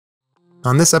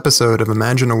On this episode of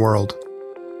Imagine a World.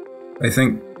 I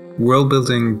think world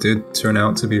building did turn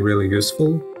out to be really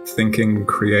useful, thinking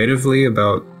creatively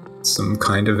about some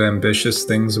kind of ambitious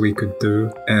things we could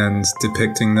do and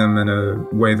depicting them in a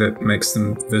way that makes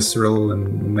them visceral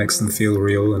and makes them feel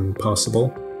real and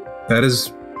possible. That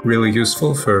is really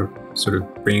useful for sort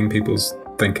of bringing people's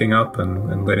thinking up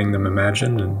and letting them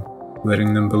imagine and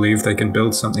letting them believe they can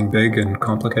build something big and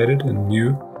complicated and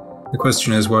new. The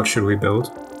question is, what should we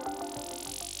build?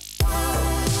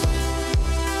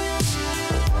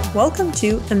 Welcome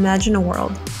to Imagine a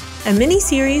World, a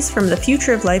mini-series from the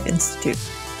Future of Life Institute.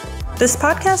 This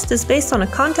podcast is based on a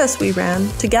contest we ran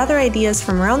to gather ideas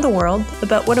from around the world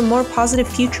about what a more positive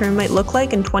future might look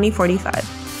like in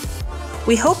 2045.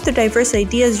 We hope the diverse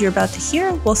ideas you're about to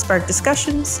hear will spark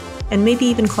discussions and maybe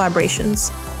even collaborations.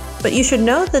 But you should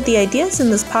know that the ideas in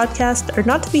this podcast are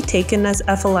not to be taken as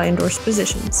FLI-endorsed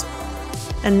positions.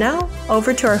 And now,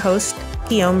 over to our host,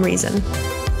 Guillaume Reisen.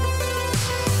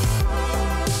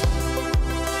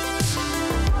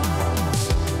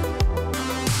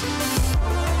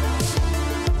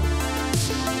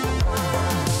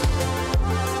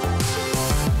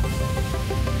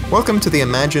 Welcome to the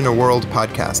Imagine a World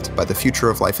podcast by the Future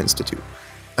of Life Institute.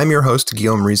 I'm your host,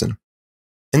 Guillaume Reisen.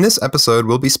 In this episode,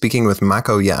 we'll be speaking with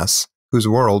Mako Yass, whose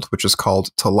world, which is called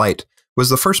To Light, was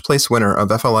the first place winner of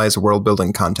FLI's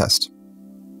Worldbuilding Contest.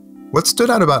 What stood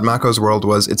out about Mako's world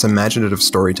was its imaginative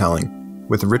storytelling,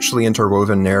 with richly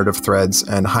interwoven narrative threads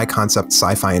and high-concept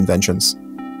sci-fi inventions.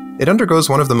 It undergoes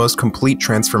one of the most complete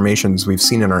transformations we've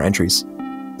seen in our entries.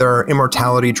 There are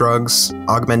immortality drugs,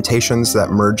 augmentations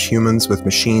that merge humans with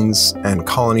machines, and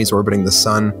colonies orbiting the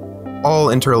sun,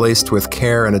 all interlaced with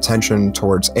care and attention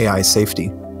towards AI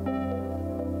safety.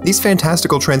 These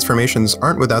fantastical transformations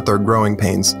aren't without their growing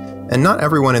pains, and not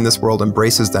everyone in this world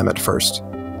embraces them at first.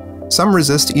 Some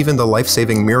resist even the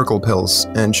life-saving miracle pills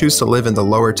and choose to live in the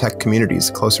lower-tech communities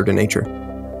closer to nature.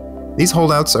 These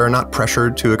holdouts are not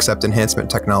pressured to accept enhancement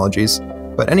technologies,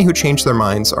 but any who change their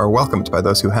minds are welcomed by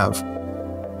those who have.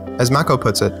 As Mako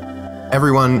puts it,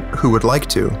 everyone who would like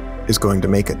to is going to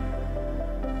make it.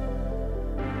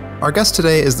 Our guest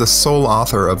today is the sole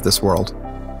author of this world.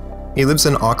 He lives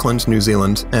in Auckland, New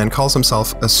Zealand, and calls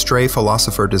himself a stray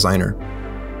philosopher-designer.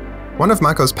 One of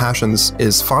Mako's passions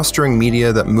is fostering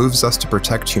media that moves us to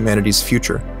protect humanity's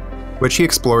future, which he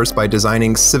explores by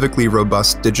designing civically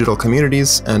robust digital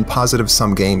communities and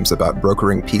positive-sum games about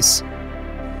brokering peace.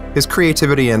 His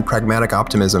creativity and pragmatic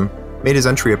optimism made his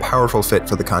entry a powerful fit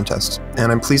for the contest,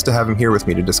 and I'm pleased to have him here with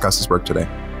me to discuss his work today.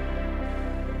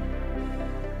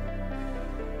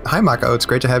 Hi, Mako. It's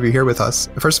great to have you here with us.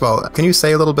 First of all, can you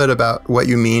say a little bit about what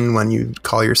you mean when you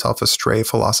call yourself a stray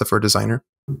philosopher-designer?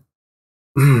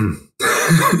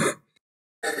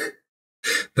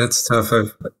 That's tough.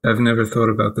 I've never thought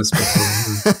about this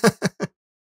before.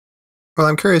 Well,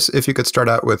 I'm curious if you could start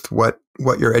out with what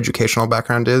your educational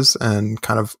background is and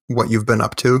kind of what you've been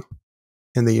up to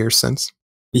in the years since.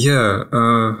 Yeah.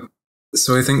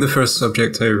 So I think the first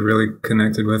subject I really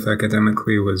connected with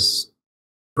academically was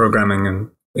programming, and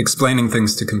explaining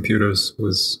things to computers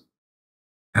was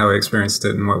how I experienced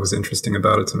it and what was interesting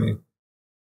about it to me.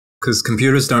 Because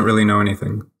computers don't really know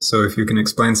anything. So if you can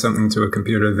explain something to a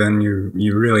computer, then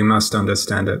you really must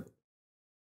understand it.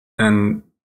 And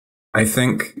I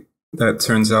think that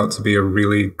turns out to be a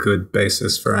really good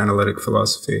basis for analytic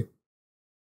philosophy.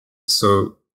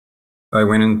 So I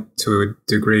went into a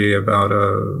degree about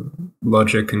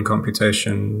logic and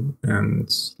computation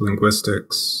and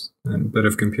linguistics and a bit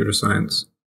of computer science.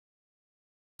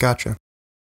 Gotcha.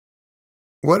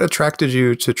 What attracted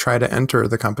you to try to enter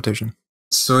the competition?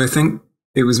 So I think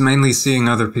it was mainly seeing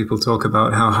other people talk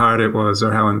about how hard it was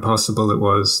or how impossible it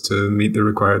was to meet the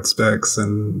required specs.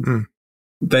 And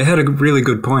they had a really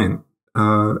good point,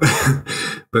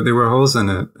 but there were holes in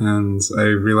it. And I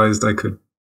realized I could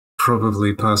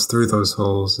probably pass through those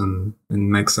holes and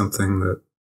make something that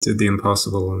did the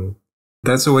impossible. And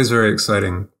that's always very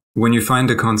exciting. When you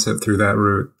find a concept through that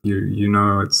route, you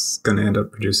know it's going to end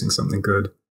up producing something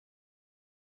good.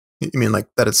 You mean like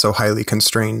that it's so highly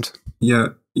constrained? Yeah,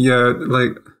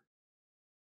 like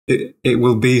it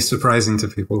will be surprising to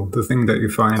people, the thing that you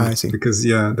find. I see. Because,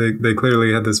 they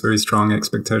clearly had this very strong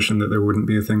expectation that there wouldn't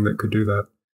be a thing that could do that.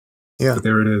 Yeah. But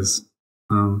there it is.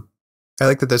 I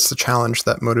like that that's the challenge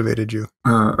that motivated you.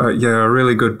 A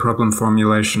really good problem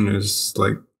formulation is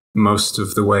like most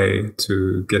of the way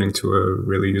to getting to a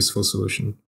really useful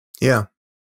solution. Yeah.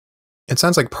 It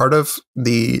sounds like part of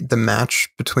the match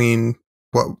between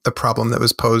what the problem that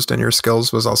was posed and your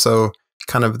skills was also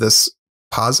kind of this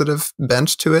positive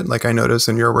bent to it. Like I noticed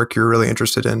in your work, you're really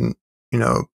interested in,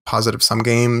 positive sum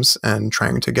games and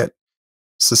trying to get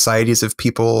societies of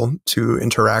people to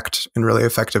interact in really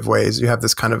effective ways. You have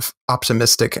this kind of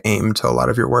optimistic aim to a lot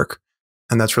of your work.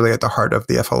 And that's really at the heart of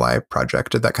the FLI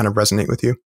project. Did that kind of resonate with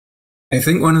you? I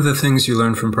think one of the things you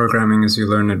learn from programming is you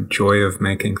learn a joy of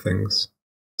making things.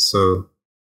 So,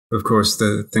 of course,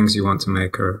 the things you want to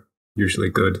make are usually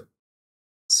good.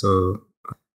 So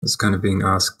I was kind of being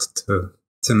asked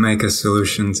to make a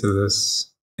solution to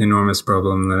this enormous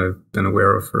problem that I've been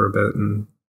aware of for a bit. And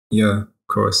yeah, of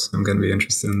course, I'm going to be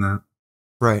interested in that.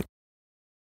 Right.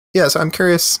 Yeah, so I'm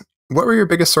curious, what were your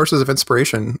biggest sources of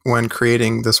inspiration when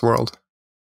creating this world?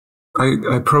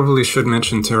 I probably should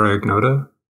mention Terra Ignota,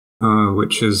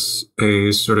 which is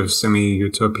a sort of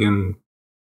semi-utopian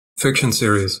fiction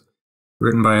series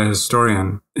written by a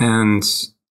historian. And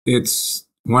it's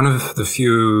one of the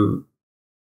few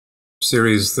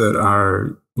series that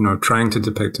are, trying to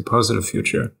depict a positive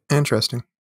future. Interesting.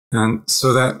 And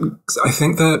so I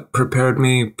think that prepared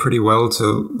me pretty well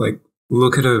to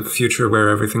look at a future where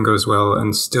everything goes well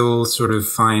and still sort of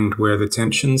find where the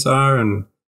tensions are and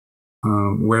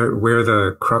where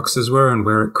the cruxes were and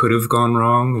where it could have gone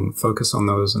wrong and focus on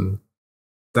those. And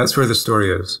that's where the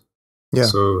story is. Yeah.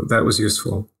 So that was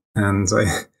useful. And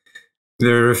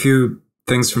there are a few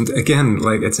things from, again,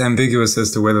 it's ambiguous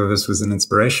as to whether this was an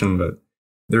inspiration, but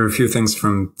there are a few things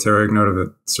from Terra Ignota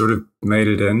that sort of made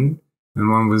it in. And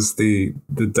one was the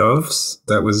doves.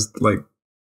 That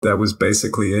was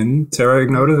basically in Terra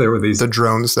Ignota. There were the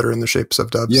drones that are in the shapes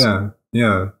of doves. Yeah.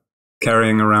 Yeah.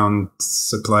 Carrying around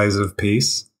supplies of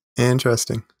peace.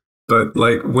 Interesting. But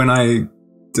when I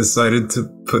decided to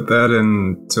put that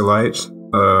into light,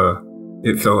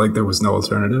 it felt like there was no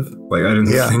alternative. I didn't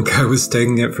think I was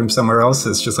taking it from somewhere else.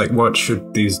 It's just what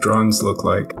should these drones look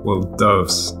like? Well,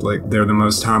 doves. They're the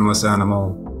most harmless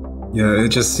animal. Yeah, it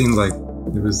just seemed like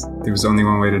there was only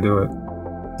one way to do it.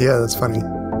 Yeah, that's funny.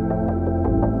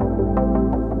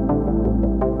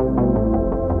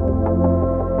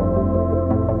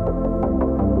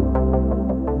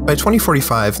 By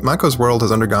 2045, Mako's world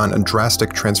has undergone a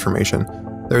drastic transformation.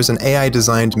 There's an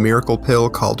AI-designed miracle pill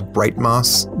called Bright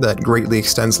Moss that greatly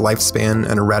extends lifespan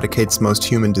and eradicates most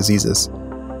human diseases.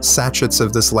 Sachets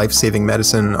of this life-saving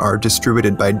medicine are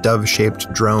distributed by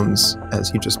dove-shaped drones,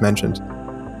 as you just mentioned.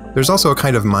 There's also a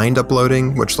kind of mind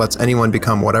uploading, which lets anyone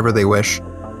become whatever they wish,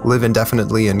 live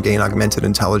indefinitely, and gain augmented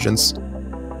intelligence.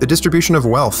 The distribution of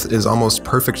wealth is almost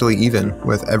perfectly even,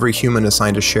 with every human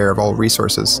assigned a share of all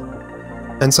resources.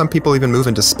 And some people even move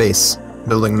into space,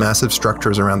 building massive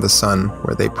structures around the sun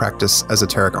where they practice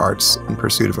esoteric arts in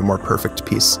pursuit of a more perfect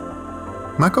peace.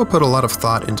 Mako put a lot of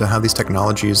thought into how these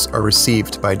technologies are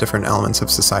received by different elements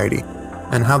of society,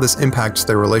 and how this impacts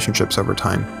their relationships over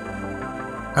time.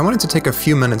 I wanted to take a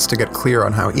few minutes to get clear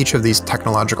on how each of these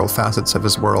technological facets of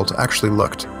his world actually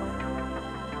looked.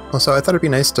 Also, I thought it'd be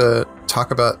nice to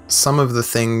talk about some of the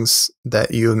things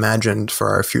that you imagined for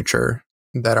our future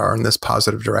that are in this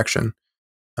positive direction.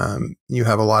 You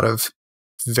have a lot of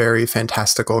very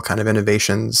fantastical kind of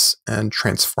innovations and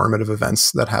transformative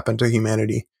events that happen to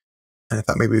humanity. And I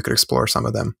thought maybe we could explore some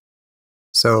of them.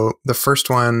 So the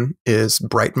first one is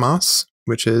Bright Moss,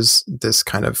 which is this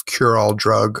kind of cure-all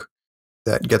drug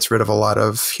that gets rid of a lot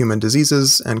of human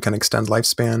diseases and can extend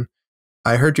lifespan.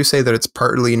 I heard you say that it's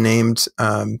partly named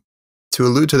to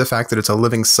allude to the fact that it's a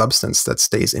living substance that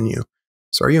stays in you.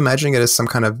 So are you imagining it as some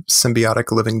kind of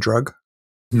symbiotic living drug?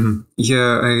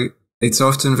 Yeah, it's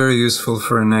often very useful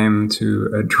for a name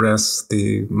to address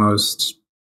the most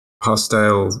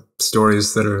hostile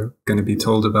stories that are going to be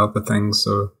told about the thing.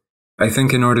 So I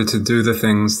think in order to do the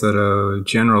things that a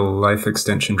general life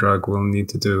extension drug will need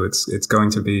to do, it's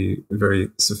going to be very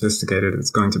sophisticated. It's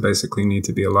going to basically need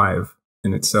to be alive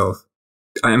in itself.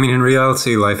 I mean, in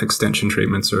reality, life extension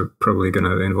treatments are probably going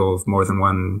to involve more than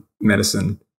one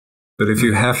medicine. But if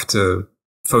you have to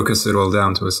focus it all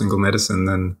down to a single medicine,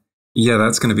 then yeah,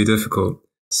 that's going to be difficult.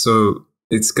 So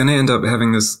it's going to end up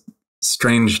having this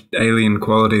strange alien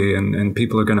quality, and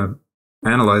people are going to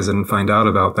analyze it and find out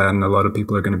about that. And a lot of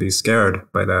people are going to be scared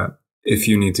by that if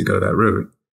you need to go that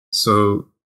route. So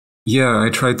yeah, I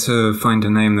tried to find a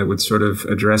name that would sort of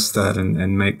address that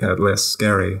and make that less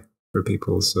scary for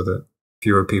people so that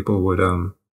fewer people would,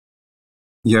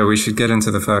 we should get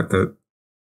into the fact that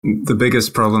the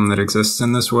biggest problem that exists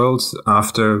in this world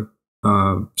after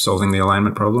solving the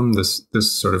alignment problem, this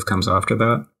sort of comes after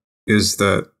that, is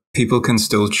that people can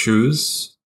still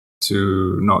choose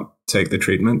to not take the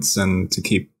treatments and to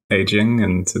keep aging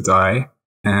and to die.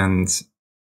 And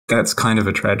that's kind of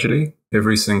a tragedy.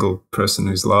 Every single person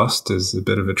who's lost is a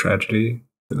bit of a tragedy.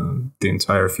 The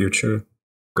entire future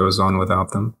goes on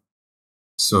without them.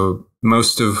 So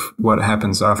most of what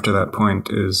happens after that point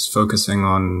is focusing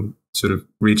on sort of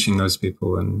reaching those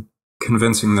people and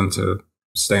convincing them to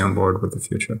stay on board with the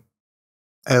future.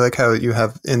 I like how you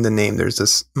have in the name, there's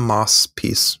this moss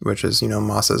piece, which is,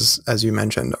 mosses, as you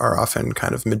mentioned, are often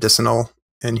kind of medicinal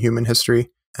in human history.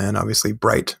 And obviously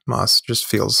bright moss just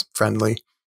feels friendly.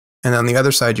 And on the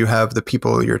other side, you have the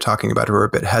people you're talking about who are a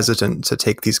bit hesitant to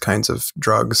take these kinds of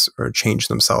drugs or change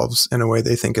themselves in a way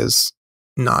they think is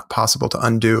not possible to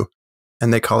undo.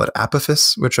 And they call it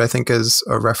apophis, which I think is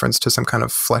a reference to some kind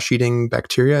of flesh-eating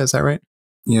bacteria. Is that right?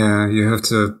 Yeah, you have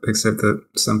to accept that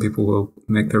some people will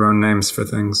make their own names for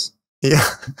things. Yeah.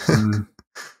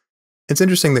 It's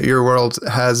interesting that your world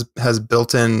has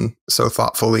built in so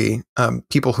thoughtfully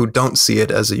people who don't see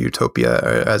it as a utopia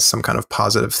or as some kind of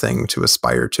positive thing to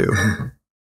aspire to.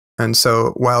 And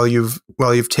so while you've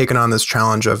taken on this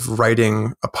challenge of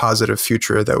writing a positive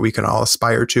future that we can all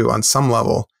aspire to on some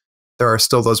level, there are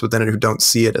still those within it who don't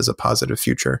see it as a positive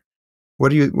future. What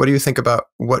do you think about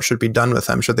what should be done with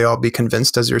them? Should they all be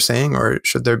convinced, as you're saying, or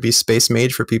should there be space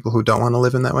made for people who don't want to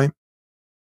live in that way?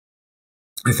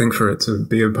 I think for it to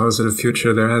be a positive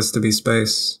future, there has to be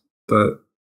space. But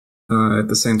at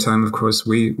the same time, of course,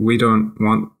 we don't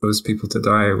want those people to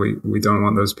die. We don't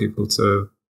want those people to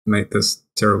make this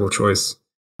terrible choice.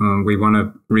 We want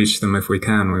to reach them if we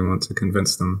can. We want to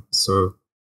convince them. So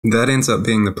that ends up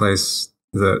being the place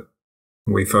that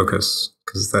we focus,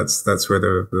 because that's where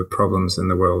the problems in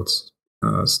the world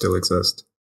still exist.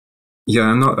 Yeah,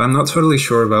 I'm not totally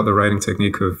sure about the writing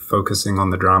technique of focusing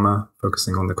on the drama,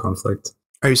 focusing on the conflict.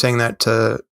 Are you saying that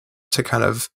to kind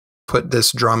of put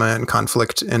this drama and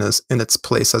conflict in its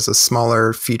place as a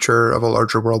smaller feature of a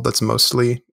larger world that's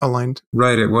mostly aligned?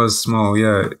 Right, it was small.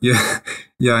 Yeah.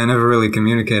 I never really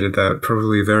communicated that.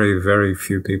 Probably very, very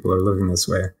few people are living this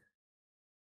way.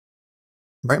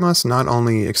 Bright moss not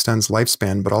only extends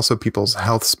lifespan, but also people's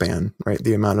health span, right?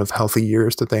 The amount of healthy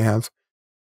years that they have.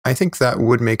 I think that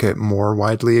would make it more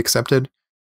widely accepted,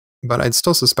 but I'd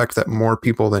still suspect that more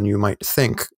people than you might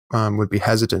think would be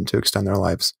hesitant to extend their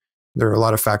lives. There are a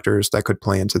lot of factors that could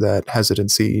play into that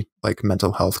hesitancy, like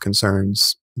mental health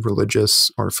concerns,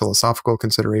 religious or philosophical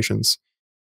considerations.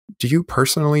 Do you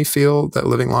personally feel that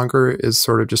living longer is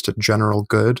sort of just a general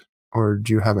good, or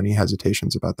do you have any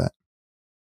hesitations about that?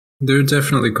 There are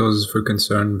definitely causes for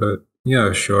concern, but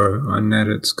yeah, sure, on net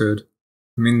it's good.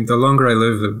 I mean, the longer I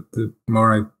live, the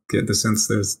more I get the sense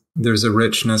there's a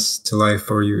richness to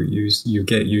life, or you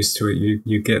get used to it.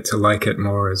 You get to like it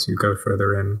more as you go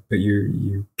further in, but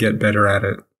you get better at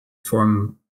it,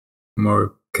 form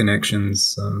more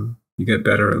connections. You get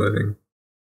better at living.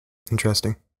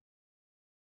 Interesting.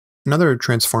 Another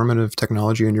transformative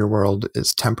technology in your world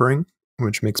is tempering,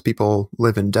 which makes people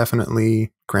live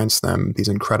indefinitely, grants them these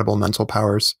incredible mental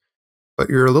powers. But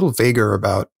you're a little vaguer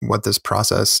about what this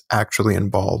process actually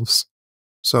involves.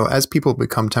 So as people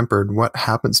become tempered, what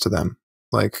happens to them?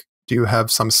 Like, do you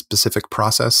have some specific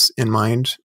process in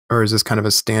mind? Or is this kind of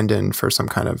a stand-in for some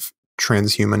kind of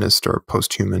transhumanist or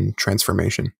post-human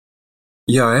transformation?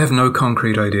 Yeah, I have no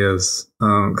concrete ideas,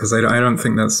 because I don't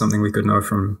think that's something we could know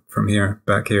from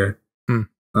back here.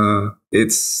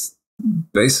 It's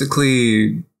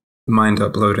basically mind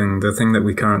uploading, the thing that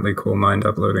we currently call mind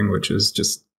uploading, which is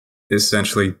just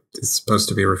essentially, it's supposed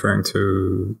to be referring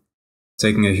to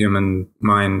taking a human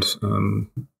mind,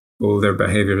 all their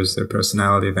behaviors, their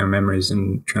personality, their memories,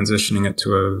 and transitioning it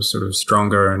to a sort of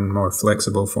stronger and more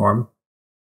flexible form.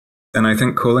 And I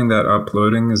think calling that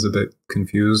uploading is a bit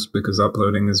confused, because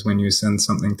uploading is when you send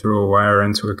something through a wire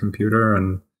into a computer,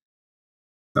 and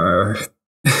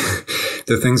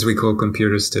the things we call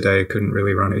computers today couldn't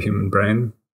really run a human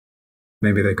brain.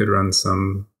 Maybe they could run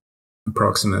some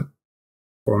approximate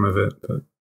form of it, but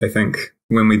I think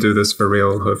when we do this for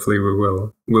real, hopefully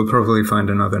we'll probably find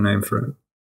another name for it.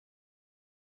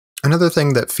 Another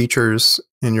thing that features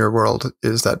in your world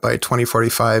is that by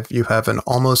 2045, you have an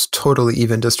almost totally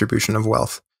even distribution of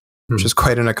wealth, which is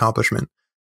quite an accomplishment.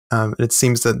 It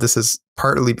seems that this is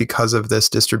partly because of this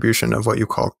distribution of what you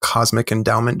call cosmic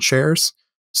endowment shares.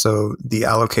 So the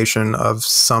allocation of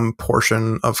some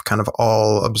portion of kind of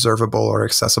all observable or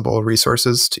accessible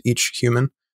resources to each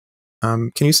human.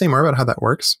 Can you say more about how that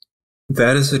works?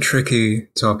 That is a tricky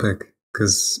topic,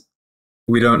 because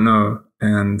we don't know,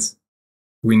 and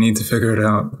we need to figure it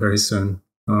out very soon.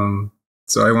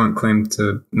 So I won't claim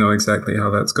to know exactly how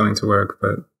that's going to work,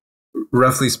 but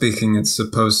roughly speaking, it's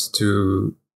supposed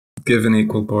to give an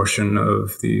equal portion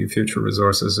of the future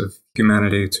resources of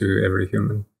humanity to every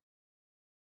human.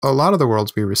 A lot of the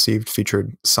worlds we received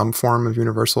featured some form of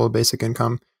universal basic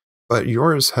income, but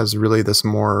yours has really this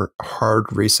more hard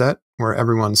reset where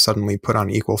everyone's suddenly put on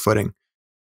equal footing.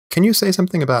 Can you say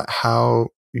something about how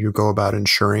you go about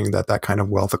ensuring that that kind of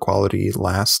wealth equality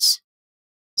lasts?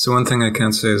 So one thing I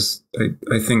can say is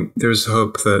I think there's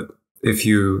hope that if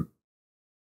you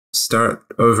start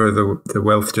over the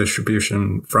wealth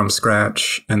distribution from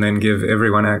scratch and then give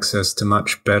everyone access to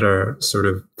much better sort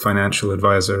of financial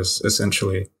advisors,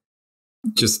 essentially,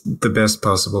 just the best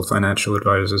possible financial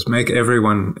advisors, make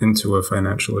everyone into a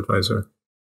financial advisor,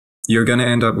 you're going to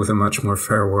end up with a much more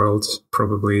fair world,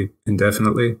 probably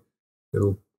indefinitely.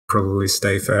 It'll probably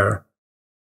stay fair.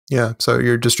 Yeah. So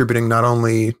you're distributing not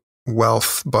only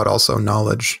wealth, but also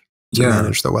knowledge to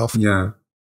manage the wealth. Yeah.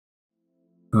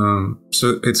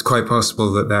 So it's quite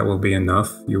possible that that will be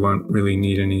enough. You won't really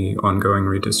need any ongoing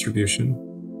redistribution.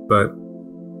 But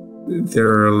there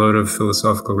are a lot of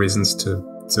philosophical reasons to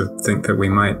think that we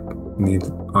might need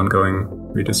ongoing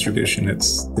redistribution.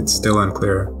 It's still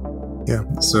unclear. Yeah.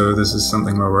 So this is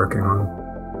something we're working on.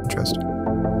 Interesting.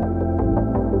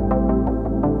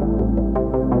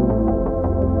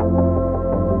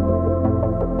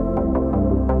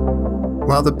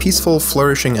 While the peaceful,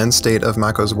 flourishing end state of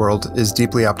Mako's world is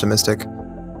deeply optimistic,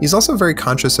 he's also very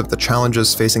conscious of the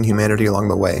challenges facing humanity along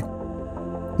the way.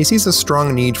 He sees a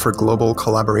strong need for global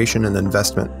collaboration and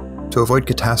investment to avoid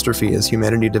catastrophe as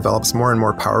humanity develops more and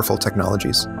more powerful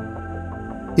technologies.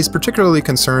 He's particularly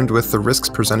concerned with the risks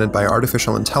presented by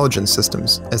artificial intelligence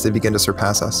systems as they begin to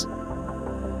surpass us.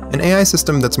 An AI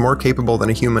system that's more capable than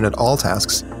a human at all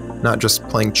tasks, not just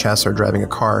playing chess or driving a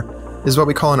car, is what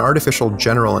we call an artificial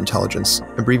general intelligence,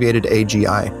 abbreviated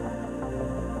AGI.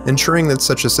 Ensuring that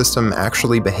such a system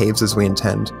actually behaves as we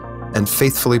intend, and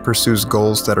faithfully pursues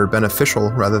goals that are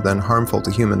beneficial rather than harmful to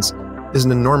humans, is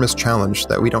an enormous challenge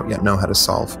that we don't yet know how to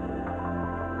solve.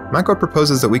 Mako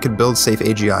proposes that we could build safe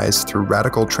AGIs through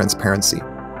radical transparency.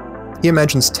 He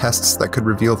imagines tests that could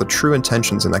reveal the true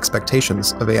intentions and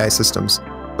expectations of AI systems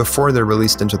before they're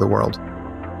released into the world.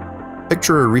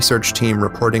 Picture a research team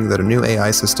reporting that a new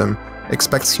AI system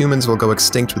expects humans will go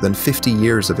extinct within 50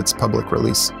 years of its public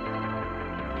release.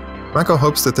 Mako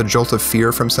hopes that the jolt of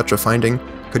fear from such a finding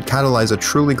could catalyze a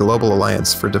truly global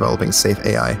alliance for developing safe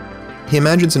AI. He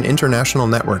imagines an international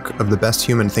network of the best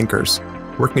human thinkers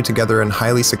working together in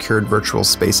highly secured virtual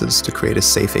spaces to create a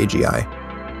safe AGI.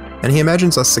 And he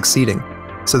imagines us succeeding,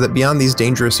 so that beyond these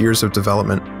dangerous years of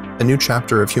development, a new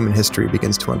chapter of human history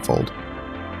begins to unfold.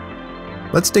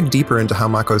 Let's dig deeper into how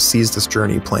Mako sees this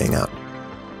journey playing out.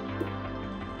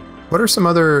 What are some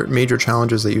other major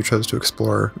challenges that you chose to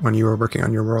explore when you were working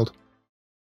on your world?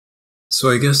 So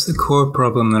I guess the core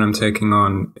problem that I'm taking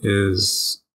on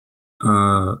is,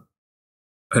 I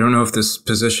don't know if this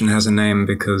position has a name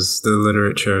because the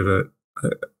literature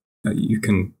that you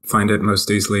can find it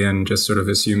most easily in just sort of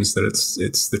assumes that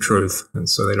it's the truth, and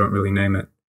so they don't really name it.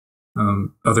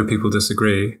 Other people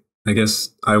disagree. I guess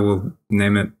I will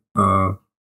name it the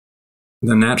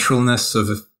naturalness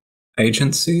of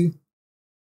agency.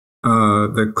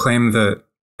 The claim that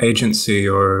agency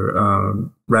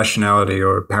or rationality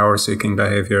or power-seeking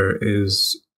behavior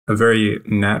is a very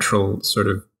natural sort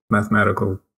of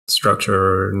mathematical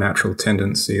structure or natural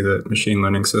tendency that machine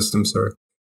learning systems are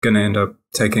going to end up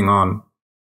taking on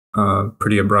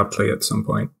pretty abruptly at some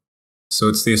point. So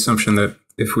it's the assumption that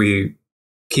if we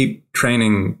keep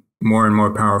training more and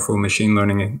more powerful machine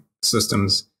learning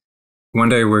systems, one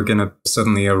day we're going to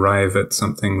suddenly arrive at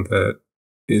something that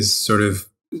is sort of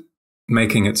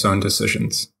making its own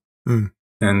decisions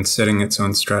and setting its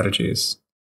own strategies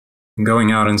and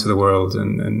going out into the world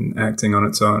and acting on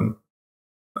its own.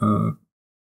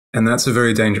 And that's a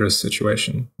very dangerous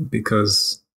situation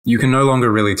because you can no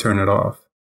longer really turn it off.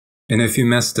 And if you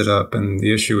messed it up, and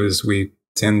the issue is we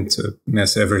tend to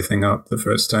mess everything up the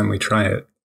first time we try it.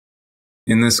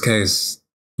 In this case,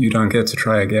 you don't get to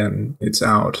try again. It's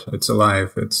out, it's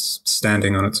alive, it's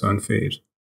standing on its own feet,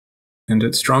 and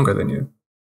it's stronger than you.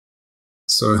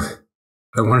 So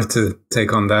I wanted to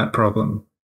take on that problem.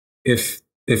 If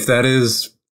that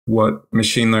is what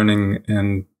machine learning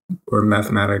and or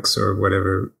mathematics or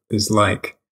whatever is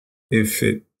like, if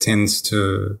it tends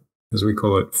to, as we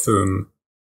call it, foom.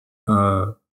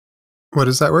 What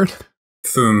is that word?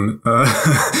 Foom.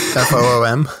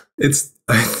 F-O-O-M? It's,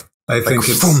 I think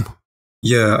it's, foom.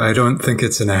 Yeah, I don't think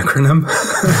it's an acronym.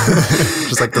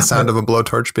 Just like the sound of a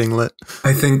blowtorch being lit.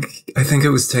 I think it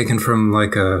was taken from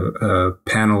like a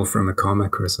panel from a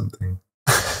comic or something.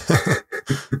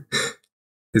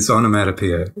 It's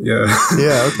onomatopoeia. Yeah.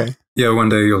 Yeah, okay. Yeah, one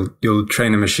day you'll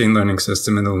train a machine learning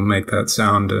system and it'll make that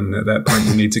sound, and at that point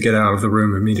you need to get out of the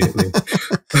room immediately.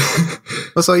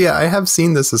 Well, so yeah, I have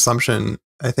seen this assumption,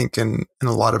 I think, in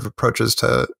a lot of approaches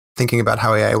to thinking about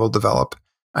how AI will develop.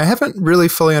 I haven't really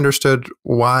fully understood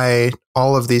why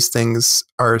all of these things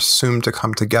are assumed to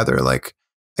come together. Like,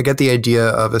 I get the idea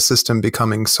of a system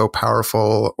becoming so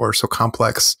powerful or so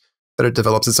complex that it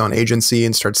develops its own agency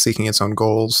and starts seeking its own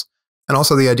goals. And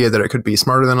also the idea that it could be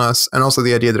smarter than us, and also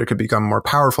the idea that it could become more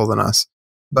powerful than us.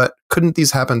 But couldn't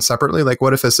these happen separately? Like,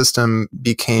 what if a system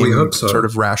became sort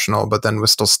of rational, but then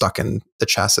was still stuck in the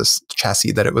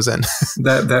chassis that it was in?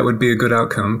 That would be a good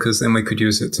outcome, because then we could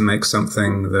use it to make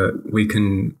something that we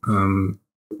can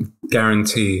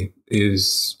guarantee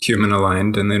is human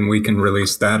aligned, and then we can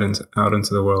release that out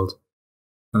into the world.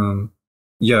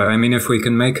 Yeah, I mean, if we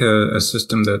can make a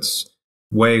system that's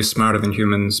way smarter than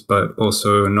humans, but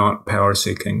also not power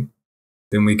seeking,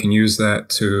 then we can use that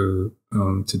to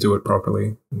do it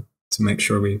properly, to make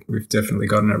sure we've definitely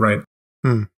gotten it right.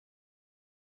 I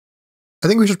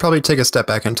think we should probably take a step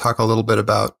back and talk a little bit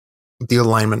about the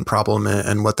alignment problem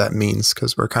and what that means,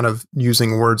 because we're kind of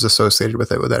using words associated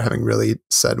with it without having really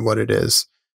said what it is.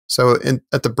 So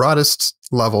at the broadest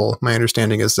level, my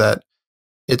understanding is that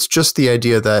it's just the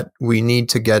idea that we need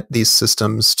to get these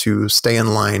systems to stay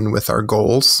in line with our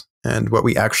goals and what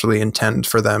we actually intend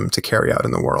for them to carry out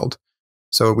in the world.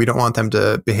 So we don't want them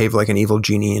to behave like an evil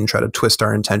genie and try to twist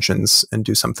our intentions and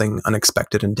do something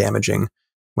unexpected and damaging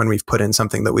when we've put in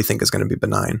something that we think is going to be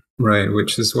benign. Right,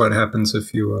 which is what happens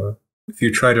if you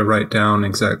try to write down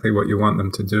exactly what you want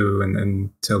them to do and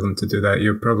tell them to do that.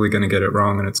 You're probably going to get it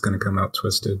wrong and it's going to come out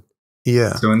twisted.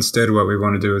 Yeah. So instead, what we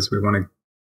want to do is we want to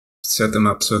set them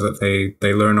up so that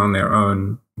they learn on their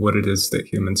own what it is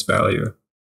that humans value.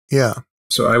 Yeah.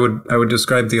 So I would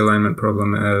describe the alignment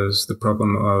problem as the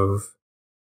problem of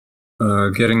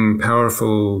getting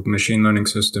powerful machine learning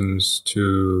systems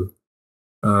to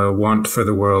want for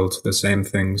the world the same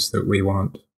things that we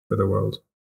want for the world.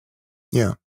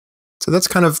 Yeah. So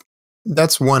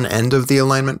that's one end of the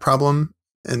alignment problem,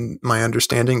 in my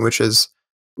understanding, which is,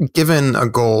 given a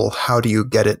goal, how do you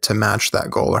get it to match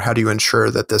that goal? Or how do you ensure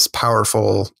that this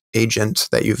powerful agent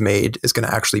that you've made is going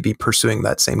to actually be pursuing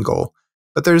that same goal?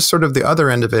 But there's sort of the other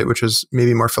end of it, which is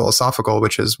maybe more philosophical,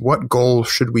 which is, what goal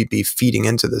should we be feeding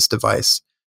into this device?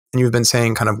 And you've been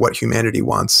saying kind of what humanity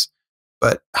wants,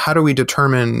 but how do we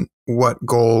determine what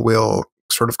goal will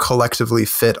sort of collectively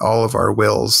fit all of our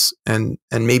wills? And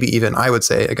maybe even, I would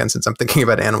say, again, since I'm thinking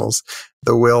about animals,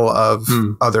 the will of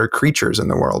other creatures in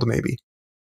the world, maybe.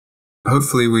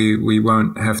 Hopefully we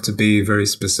won't have to be very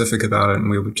specific about it, and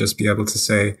we would just be able to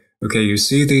say, okay, you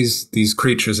see these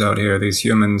creatures out here, these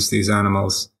humans, these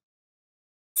animals,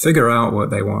 figure out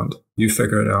what they want. You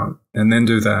figure it out, and then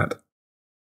do that.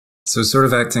 So sort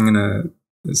of acting in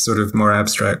a sort of more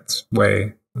abstract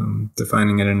way,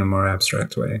 defining it in a more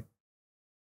abstract way.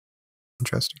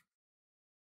 Interesting.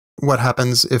 What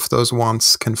happens if those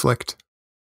wants conflict?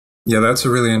 Yeah, that's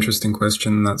a really interesting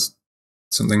question. That's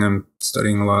something I'm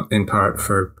studying a lot, in part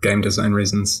for game design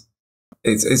reasons.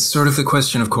 It's sort of the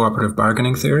question of cooperative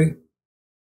bargaining theory,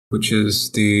 which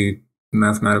is the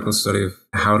mathematical study of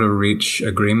how to reach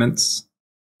agreements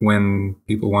when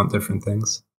people want different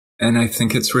things. And I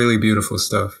think it's really beautiful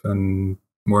stuff, and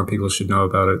more people should know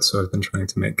about it, so I've been trying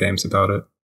to make games about it.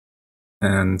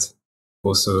 And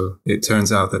also, it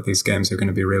turns out that these games are going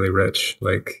to be really rich.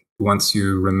 Like, once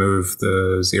you remove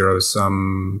the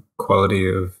zero-sum quality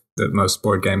that most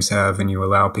board games have, and you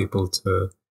allow people to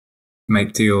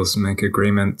make deals, make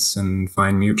agreements, and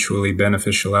find mutually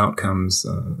beneficial outcomes,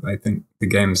 I think the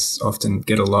games often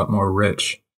get a lot more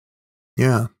rich.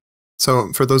 Yeah.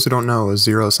 So for those who don't know, a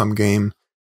zero-sum game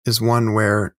is one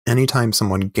where anytime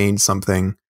someone gains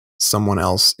something, someone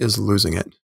else is losing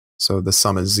it. So the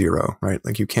sum is zero, right?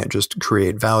 Like, you can't just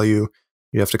create value.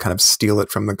 You have to kind of steal it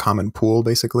from the common pool,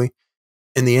 basically.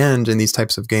 In the end, in these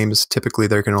types of games, typically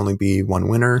there can only be one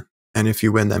winner. And if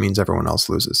you win, that means everyone else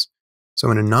loses. So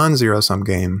in a non-zero-sum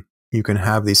game, you can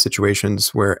have these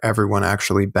situations where everyone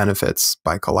actually benefits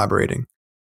by collaborating.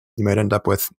 You might end up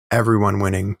with everyone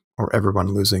winning or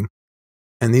everyone losing.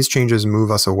 And these changes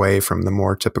move us away from the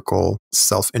more typical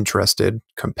self-interested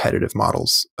competitive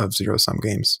models of zero-sum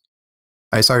games.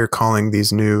 I saw you're calling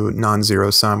these new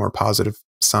non-zero-sum or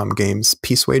positive-sum games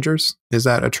peace wagers. Is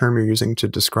that a term you're using to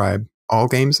describe all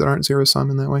games that aren't zero-sum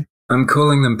in that way? I'm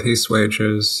calling them peace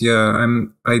wagers. Yeah,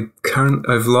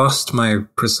 I've lost my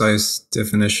precise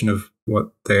definition of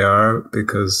what they are,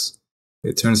 because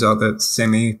it turns out that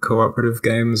semi-cooperative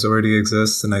games already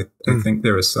exist, and I think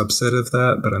they're a subset of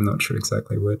that, but I'm not sure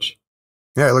exactly which.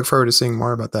 Yeah, I look forward to seeing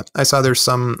more about that. I saw there's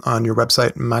some on your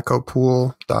website,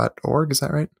 makopool.org. Is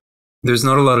that right? There's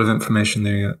not a lot of information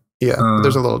there yet. Yeah,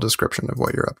 there's a little description of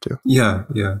what you're up to. Yeah.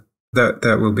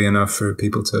 That will be enough for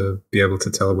people to be able to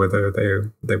tell whether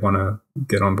they want to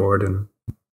get on board and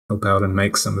help out and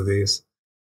make some of these.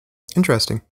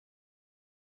 Interesting.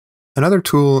 Another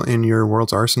tool in your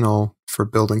world's arsenal for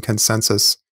building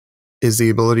consensus is the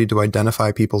ability to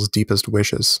identify people's deepest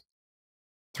wishes.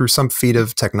 Through some feat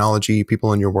of technology,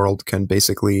 people in your world can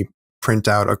basically print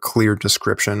out a clear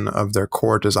description of their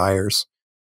core desires.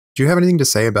 Do you have anything to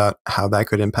say about how that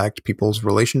could impact people's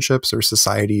relationships or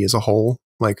society as a whole?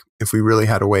 Like, if we really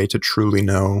had a way to truly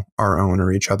know our own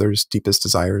or each other's deepest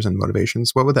desires and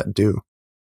motivations, what would that do?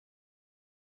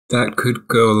 That could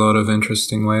go a lot of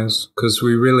interesting ways, because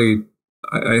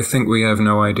I think we have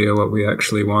no idea what we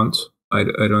actually want. I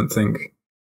don't think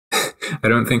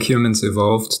humans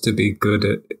evolved to be good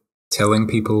at telling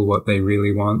people what they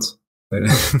really want. And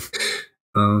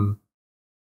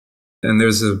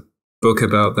there's a book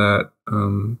about that,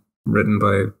 written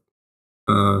by,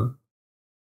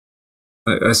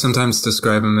 I sometimes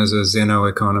describe him as a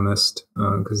xeno-economist,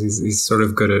 because he's sort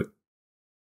of good at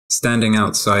standing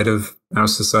outside of our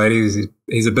society.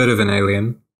 He's a bit of an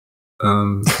alien,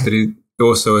 but he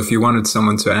also, if you wanted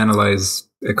someone to analyze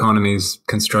economies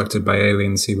constructed by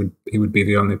aliens, he would be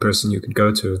the only person you could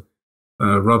go to.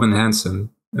 Robin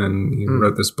Hanson, and he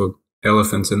wrote this book,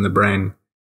 Elephant in the Brain,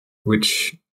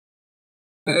 which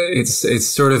it's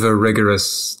sort of a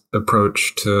rigorous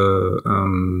approach to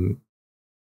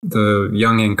the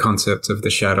Jungian concept of the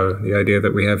shadow, the idea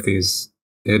that we have these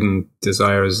hidden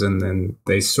desires and then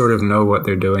they sort of know what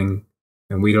they're doing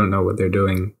and we don't know what they're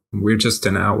doing. We're just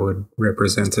an outward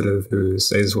representative who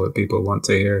says what people want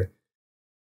to hear.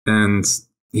 And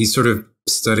he sort of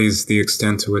studies the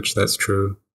extent to which that's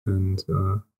true. And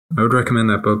I would recommend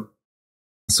that book.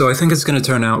 So I think it's going to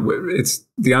turn out,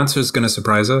 the answer is going to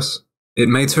surprise us. It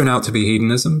may turn out to be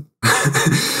hedonism.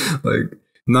 Like,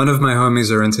 none of my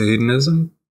homies are into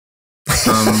hedonism.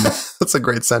 That's a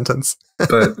great sentence.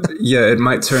 But yeah, it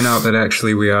might turn out that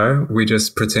actually we are. We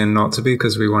just pretend not to be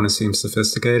because we want to seem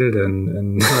sophisticated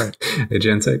and right.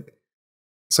 agentic.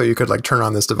 So you could like turn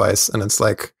on this device and it's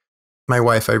like, my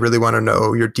wife, I really want to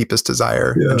know your deepest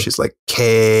desire. Yeah. And she's like,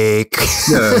 cake.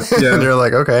 Yeah. And you're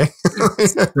like, okay.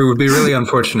 It would be really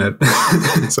unfortunate.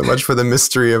 So much for the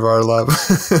mystery of our love.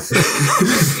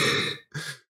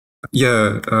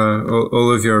 Yeah.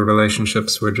 All of your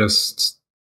relationships were just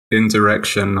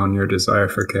indirection on your desire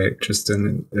for cake, just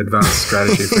an advanced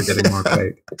strategy for getting more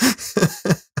cake.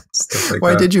 Stuff like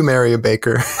Why that. did you marry a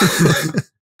baker?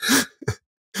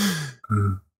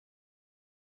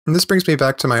 And this brings me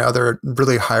back to my other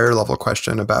really higher level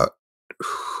question about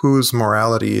whose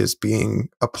morality is being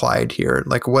applied here.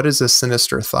 Like, what is a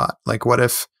sinister thought? Like, what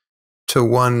if to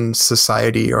one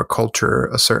society or culture,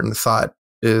 a certain thought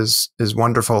is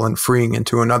wonderful and freeing, and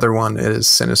to another one is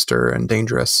sinister and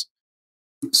dangerous?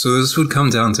 So this would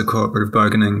come down to cooperative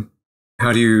bargaining.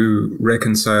 How do you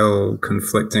reconcile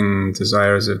conflicting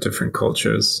desires of different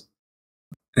cultures?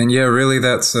 And yeah, really,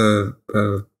 that's a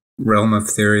realm of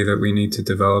theory that we need to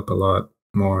develop a lot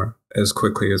more as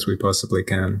quickly as we possibly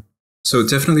can. So it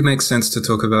definitely makes sense to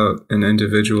talk about an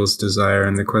individual's desire.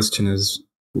 And the question is,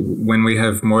 when we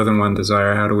have more than one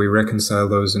desire, how do we reconcile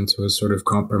those into a sort of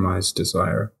compromised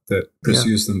desire that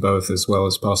pursues them both as well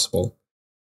as possible?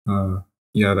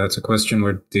 Yeah, that's a question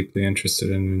we're deeply interested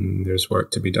in, and there's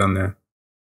work to be done there.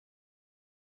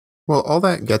 Well, all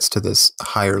that gets to this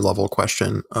higher level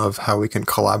question of how we can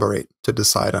collaborate to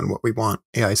decide on what we want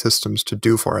AI systems to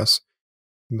do for us.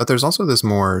 But there's also this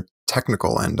more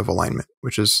technical end of alignment,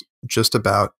 which is just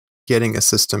about getting a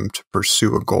system to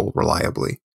pursue a goal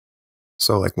reliably.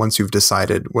 So like once you've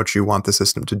decided what you want the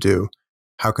system to do,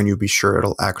 how can you be sure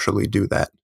it'll actually do that?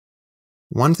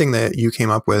 One thing that you came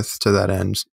up with to that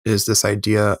end is this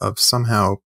idea of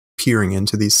somehow peering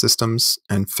into these systems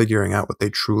and figuring out what they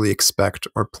truly expect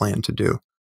or plan to do.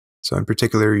 So in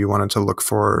particular, you wanted to look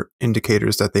for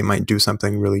indicators that they might do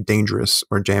something really dangerous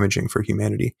or damaging for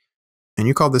humanity. And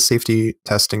you call the safety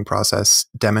testing process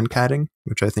demoncading,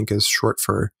 which I think is short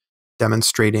for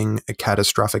demonstrating a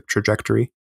catastrophic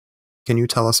trajectory. Can you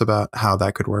tell us about how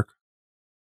that could work?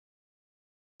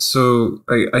 So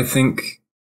I think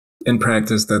in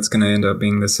practice, that's going to end up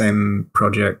being the same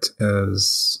project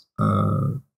as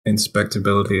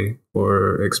inspectability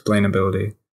or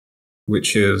explainability,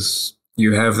 which is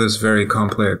you have this very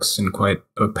complex and quite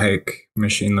opaque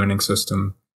machine learning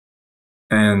system,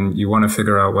 and you want to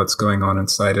figure out what's going on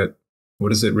inside it. What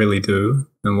does it really do?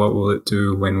 And what will it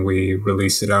do when we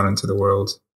release it out into the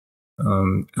world,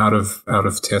 out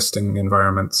of testing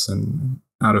environments and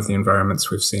out of the environments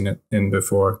we've seen it in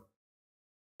before?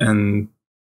 And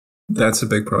that's a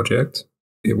big project.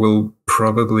 It will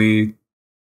probably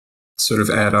sort of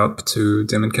add up to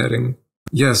demoncading.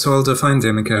 Yeah, so I'll define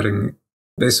demoncading.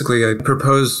 Basically, I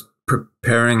propose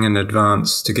preparing in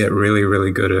advance to get really,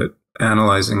 really good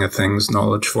analyzing a thing's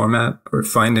knowledge format, or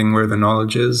finding where the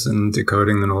knowledge is and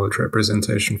decoding the knowledge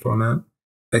representation format.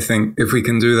 I think if we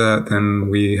can do that, then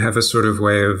we have a sort of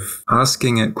way of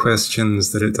asking it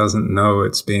questions that it doesn't know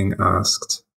it's being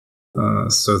asked,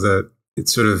 so that it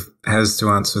sort of has to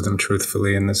answer them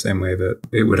truthfully in the same way that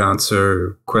it would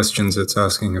answer questions it's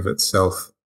asking of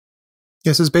itself.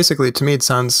 Yes, it's basically, to me, it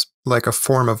sounds like a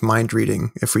form of mind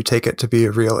reading. If we take it to be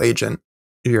a real agent,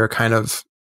 you're kind of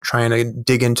trying to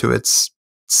dig into its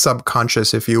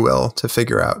subconscious, if you will, to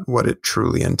figure out what it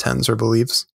truly intends or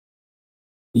believes.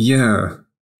 Yeah.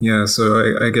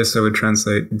 So I guess I would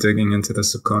translate digging into the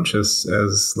subconscious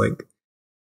as like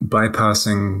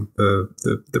bypassing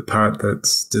the part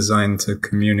that's designed to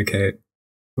communicate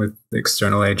with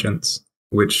external agents,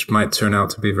 which might turn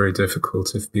out to be very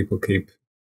difficult if people keep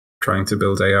trying to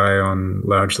build AI on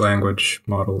large language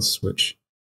models, which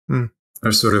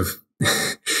are sort of,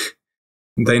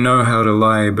 they know how to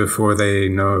lie before they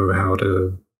know how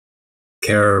to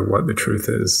care what the truth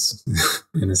is,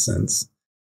 in a sense.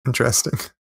 Interesting.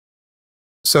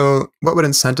 So what would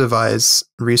incentivize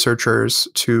researchers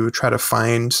to try to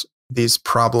find these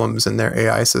problems in their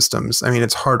AI systems? I mean,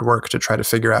 it's hard work to try to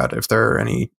figure out if there are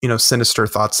any, sinister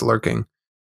thoughts lurking.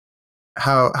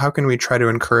 How can we try to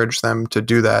encourage them to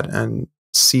do that and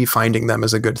see finding them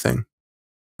as a good thing?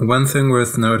 One thing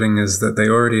worth noting is that they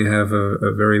already have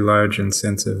a very large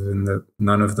incentive in that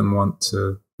none of them want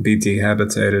to be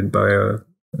dehabitated by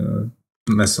a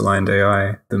misaligned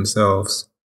AI themselves.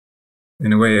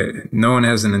 In a way, no one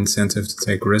has an incentive to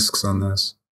take risks on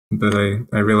this. But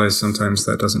I realize sometimes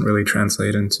that doesn't really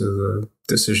translate into the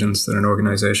decisions that an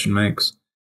organization makes.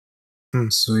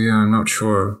 So yeah, I'm not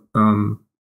sure.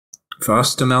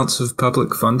 Vast amounts of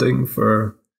public funding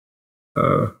for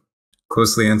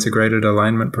closely integrated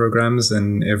alignment programs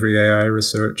in every AI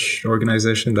research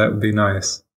organization, that would be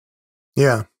nice.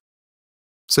 Yeah.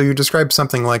 So you describe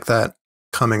something like that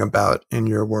coming about in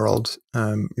your world.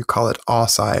 You call it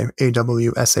AWSAI,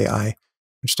 AWSAI,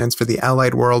 which stands for the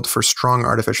Allied World for Strong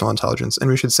Artificial Intelligence. And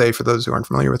we should say, for those who aren't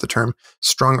familiar with the term,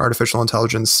 strong artificial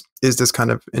intelligence is this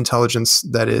kind of intelligence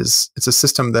it's a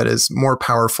system that is more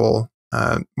powerful,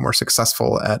 more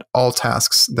successful at all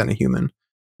tasks than a human,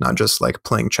 not just like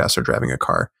playing chess or driving a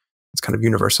car. It's kind of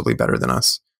universally better than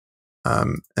us.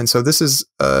 And so this is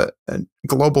a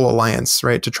global alliance,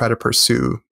 right, to try to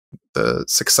pursue the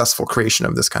successful creation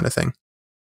of this kind of thing.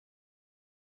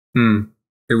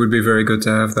 It would be very good to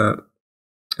have that.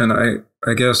 And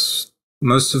I guess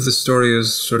most of the story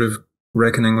is sort of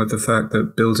reckoning with the fact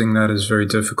that building that is very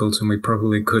difficult and we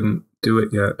probably couldn't do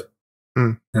it yet.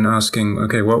 And asking,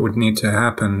 okay, what would need to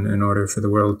happen in order for the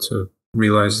world to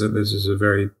realize that this is a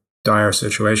very dire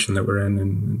situation that we're in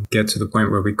and get to the point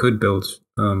where we could build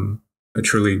a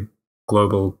truly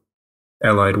global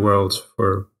allied world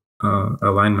for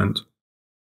alignment.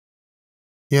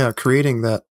 Yeah, creating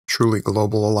that truly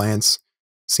global alliance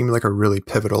seemed like a really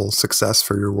pivotal success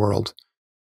for your world.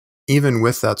 Even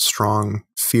with that strong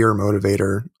fear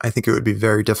motivator, I think it would be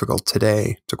very difficult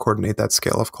today to coordinate that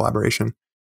scale of collaboration.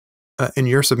 In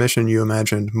your submission, you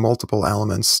imagined multiple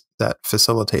elements that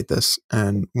facilitate this.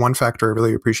 And one factor I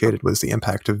really appreciated was the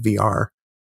impact of VR,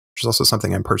 which is also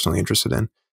something I'm personally interested in.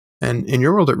 And in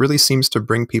your world, it really seems to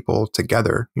bring people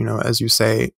together. As you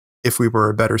say, if we were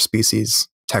a better species,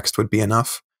 text would be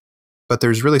enough. But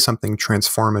there's really something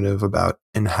transformative about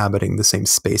inhabiting the same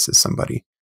space as somebody.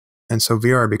 And so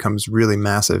VR becomes really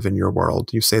massive in your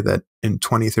world. You say that in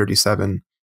 2037,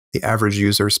 the average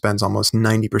user spends almost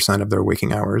 90% of their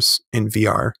waking hours in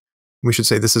VR. We should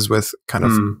say this is with kind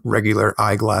of regular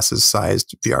eyeglasses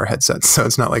sized VR headsets. So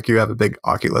it's not like you have a big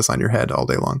Oculus on your head all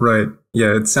day long. Right.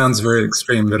 Yeah, it sounds very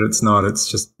extreme, but it's not. It's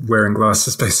just wearing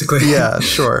glasses, basically. Yeah,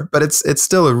 sure. But it's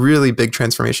still a really big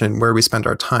transformation where we spend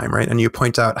our time, right? And you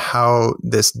point out how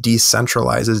this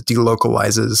decentralizes,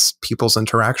 delocalizes people's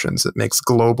interactions. It makes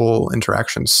global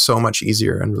interactions so much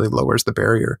easier and really lowers the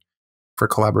barrier for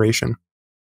collaboration.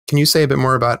 Can you say a bit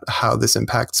more about how this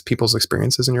impacts people's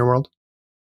experiences in your world?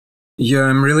 Yeah,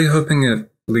 I'm really hoping it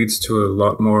leads to a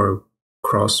lot more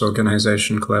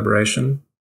cross-organization collaboration.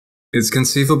 It's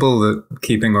conceivable that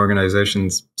keeping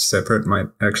organizations separate might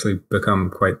actually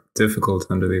become quite difficult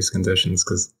under these conditions,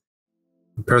 because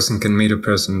a person can meet a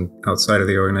person outside of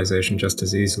the organization just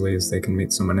as easily as they can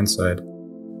meet someone inside.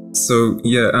 So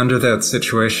yeah, under that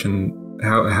situation,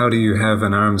 how do you have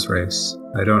an arms race?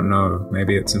 I don't know.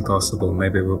 Maybe it's impossible.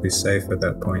 Maybe we'll be safe at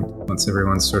that point, once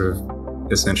everyone's sort of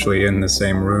essentially in the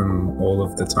same room all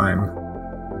of the time.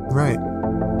 Right.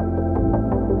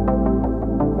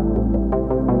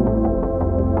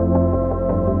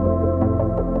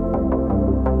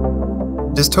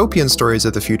 Dystopian stories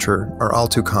of the future are all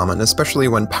too common, especially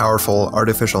when powerful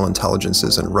artificial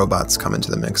intelligences and robots come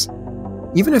into the mix.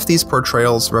 Even if these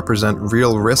portrayals represent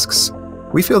real risks,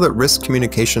 we feel that risk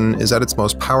communication is at its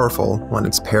most powerful when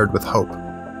it's paired with hope.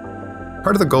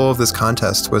 Part of the goal of this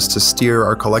contest was to steer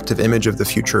our collective image of the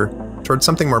future towards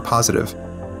something more positive,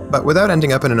 but without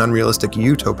ending up in an unrealistic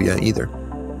utopia either.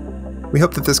 We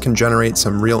hope that this can generate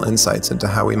some real insights into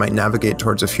how we might navigate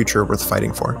towards a future worth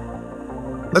fighting for.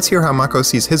 Let's hear how Mako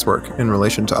sees his work in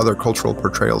relation to other cultural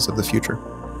portrayals of the future.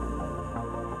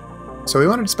 So we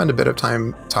wanted to spend a bit of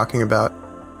time talking about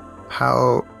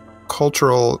how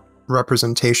cultural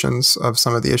representations of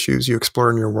some of the issues you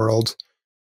explore in your world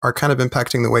are kind of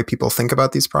impacting the way people think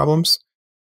about these problems,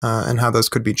 and how those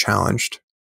could be challenged.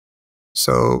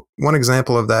 So one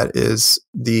example of that is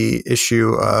the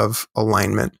issue of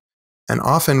alignment. And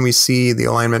often we see the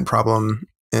alignment problem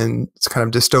in kind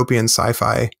of dystopian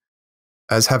sci-fi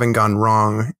as having gone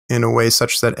wrong in a way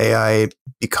such that AI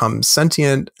becomes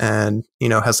sentient and,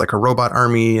 has like a robot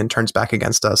army and turns back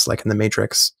against us, like in the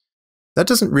Matrix. That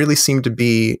doesn't really seem to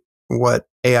be what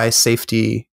AI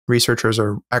safety researchers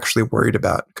are actually worried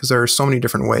about, because there are so many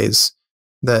different ways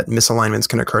that misalignments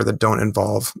can occur that don't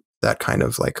involve that kind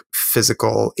of like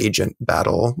physical agent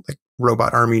battle, like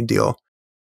robot army deal.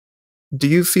 Do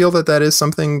you feel that that is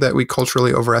something that we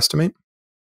culturally overestimate?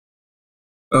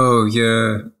 Oh,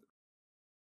 yeah.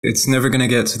 It's never going to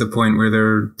get to the point where there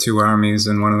are two armies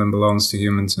and one of them belongs to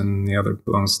humans and the other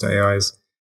belongs to AIs.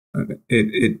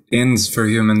 It ends for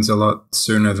humans a lot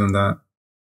sooner than that.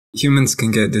 Humans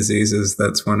can get diseases.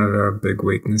 That's one of our big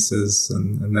weaknesses.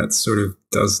 And that sort of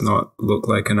does not look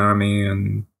like an army.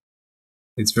 And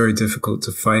it's very difficult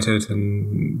to fight it.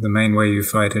 And the main way you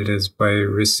fight it is by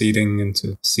receding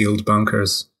into sealed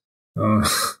bunkers.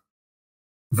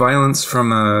 Violence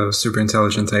from a super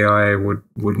intelligent AI would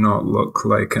not look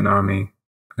like an army.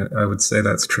 I would say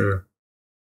that's true.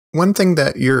 One thing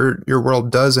that your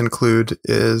world does include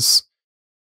is,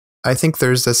 I think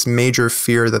there's this major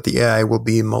fear that the AI will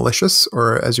be malicious,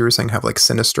 or as you were saying, have like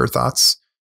sinister thoughts.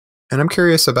 And I'm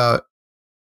curious about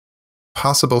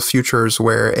possible futures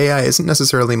where AI isn't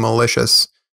necessarily malicious,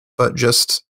 but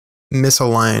just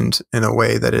misaligned in a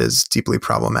way that is deeply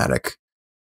problematic.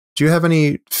 Do you have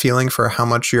any feeling for how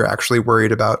much you're actually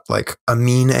worried about like a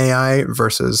mean AI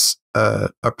versus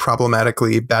a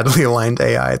problematically badly aligned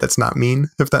AI that's not mean,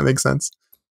 if that makes sense?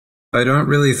 I don't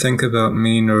really think about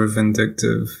mean or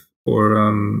vindictive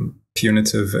or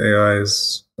punitive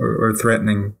AIs or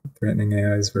threatening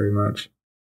AIs very much.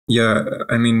 Yeah,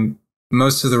 I mean,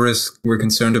 most of the risk we're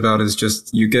concerned about is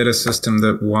just you get a system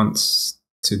that wants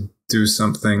to do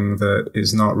something that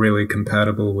is not really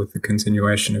compatible with the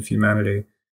continuation of humanity.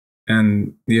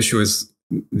 And the issue is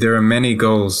there are many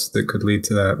goals that could lead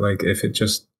to that. Like if it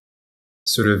just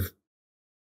sort of,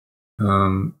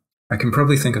 I can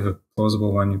probably think of a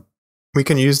plausible one. We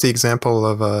can use the example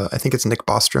of, I think it's Nick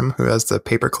Bostrom, who has the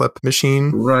paperclip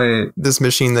machine. Right. This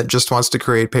machine that just wants to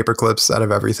create paperclips out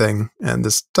of everything. And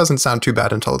this doesn't sound too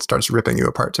bad until it starts ripping you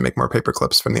apart to make more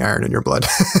paperclips from the iron in your blood.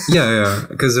 Yeah.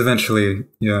 Because eventually,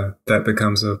 that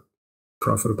becomes a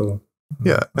profitable.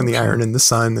 Yeah, and the iron in the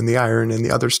sun and the iron in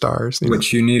the other stars.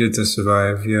 Which you needed to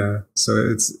survive, yeah. So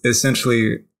it's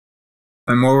essentially,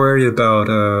 I'm more worried about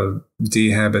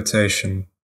dehabitation.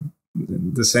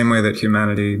 The same way that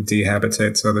humanity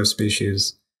dehabitates other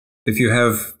species. If you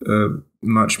have a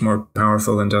much more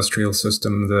powerful industrial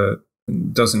system that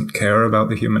doesn't care about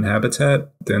the human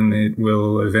habitat, then it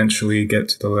will eventually get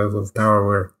to the level of power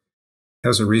where it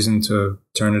has a reason to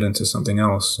turn it into something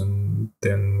else, and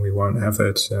then we won't have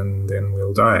it, and then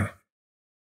we'll die.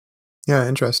 Yeah,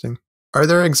 interesting. Are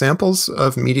there examples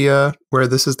of media where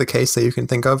this is the case that you can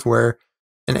think of, where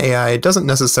an AI doesn't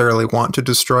necessarily want to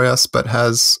destroy us, but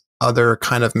has other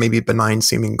kind of maybe benign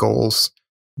seeming goals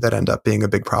that end up being a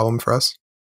big problem for us?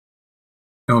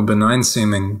 Oh, benign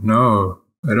seeming? No,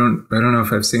 I don't know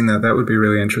if I've seen that. That would be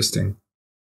really interesting.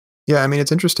 Yeah, I mean,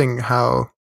 it's interesting how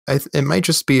it might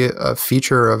just be a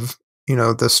feature of,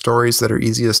 the stories that are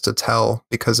easiest to tell,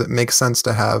 because it makes sense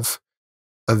to have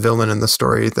a villain in the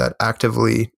story that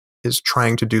actively is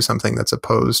trying to do something that's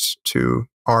opposed to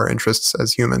our interests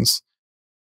as humans.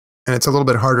 And it's a little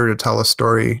bit harder to tell a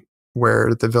story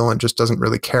where the villain just doesn't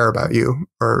really care about you,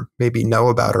 or maybe know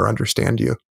about or understand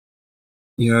you.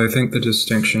 Yeah, I think the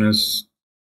distinction is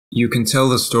you can tell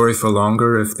the story for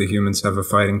longer if the humans have a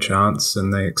fighting chance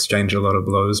and they exchange a lot of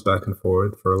blows back and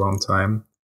forward for a long time.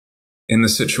 In the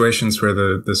situations where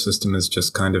the system is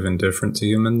just kind of indifferent to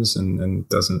humans and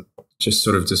doesn't, just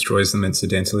sort of destroys them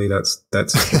incidentally, that's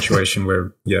a situation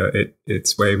where,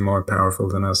 it's way more powerful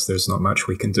than us. There's not much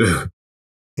we can do.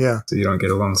 Yeah. So you don't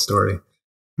get a long story.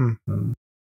 Hmm. Um,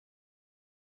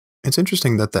 It's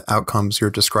interesting that the outcomes you're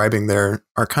describing there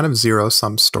are kind of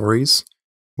zero-sum stories.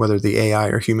 Whether the AI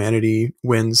or humanity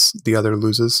wins, the other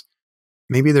loses.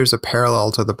 Maybe there's a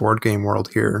parallel to the board game world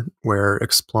here, where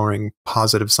exploring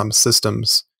positive-sum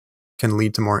systems can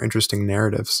lead to more interesting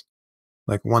narratives.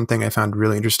 Like, one thing I found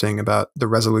really interesting about the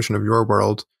resolution of your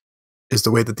world is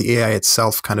the way that the AI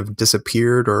itself kind of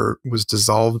disappeared or was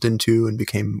dissolved into and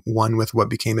became one with what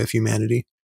became of humanity.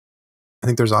 I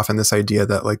think there's often this idea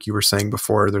that, like you were saying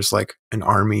before, there's like an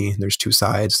army, there's two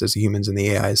sides, there's the humans and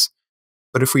the AIs.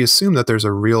 But if we assume that there's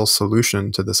a real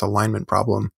solution to this alignment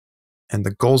problem, and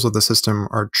the goals of the system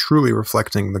are truly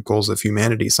reflecting the goals of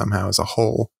humanity somehow as a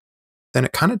whole, then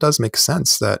it kind of does make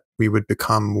sense that we would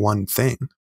become one thing.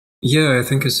 yeah, I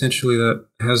think essentially that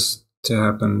has to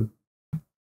happen.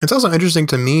 It's also interesting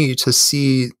to me to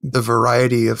see the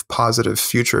variety of positive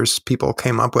futures people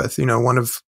came up with. You know, one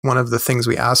of the things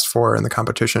we asked for in the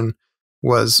competition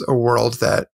was a world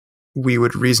that we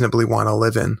would reasonably want to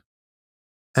live in.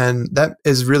 And that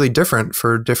is really different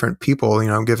for different people, you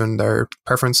know, given their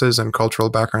preferences and cultural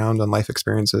background and life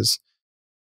experiences.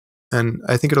 And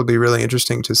I think it'll be really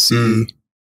interesting to see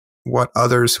what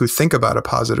others who think about a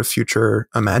positive future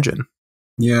imagine.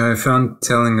 Yeah, I found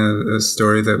telling a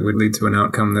story that would lead to an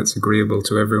outcome that's agreeable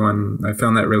to everyone, I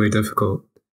found that really difficult.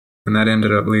 And that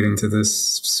ended up leading to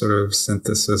this sort of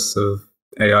synthesis of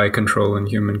AI control and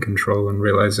human control, and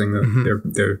realizing that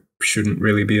there shouldn't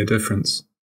really be a difference.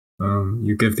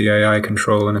 You give the AI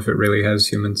control, and if it really has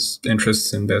humans'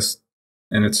 interests in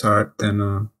its heart,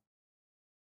 then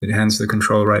it hands the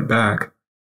control right back.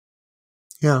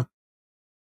 Yeah.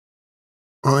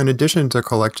 Well, in addition to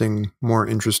collecting more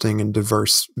interesting and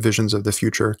diverse visions of the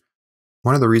future,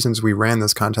 one of the reasons we ran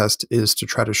this contest is to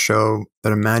try to show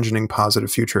that imagining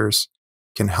positive futures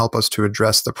can help us to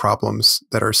address the problems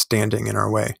that are standing in our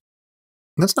way.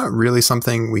 And that's not really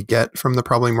something we get from the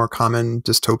probably more common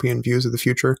dystopian views of the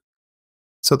future.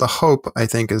 So the hope, I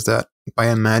think, is that by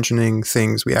imagining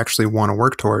things we actually want to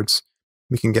work towards,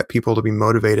 we can get people to be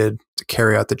motivated to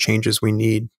carry out the changes we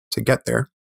need to get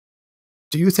there.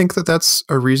 Do you think that that's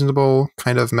a reasonable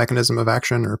kind of mechanism of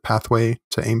action or pathway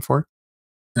to aim for?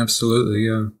 Absolutely,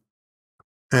 yeah.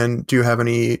 And do you have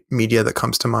any media that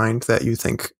comes to mind that you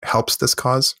think helps this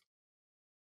cause?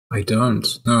 I don't.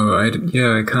 No,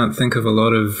 I can't think of a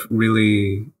lot of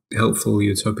really helpful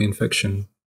utopian fiction.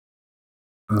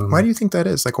 Why do you think that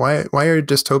is? Like, why are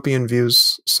dystopian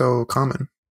views so common?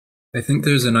 I think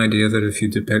there's an idea that if you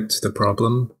depict the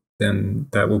problem, then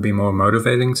that will be more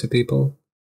motivating to people.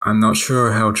 I'm not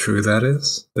sure how true that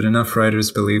is, but enough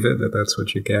writers believe it that that's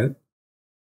what you get.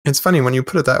 It's funny when you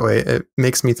put it that way. It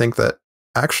makes me think that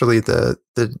actually the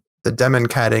demon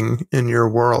catting in your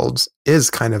world is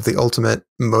kind of the ultimate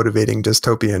motivating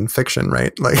dystopian fiction,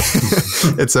 right? Like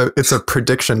it's a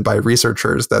prediction by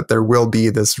researchers that there will be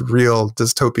this real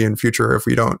dystopian future if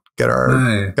we don't get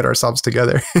ourselves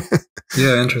together.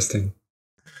 Yeah, interesting.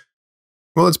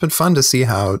 Well, it's been fun to see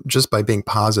how just by being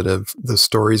positive, the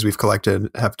stories we've collected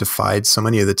have defied so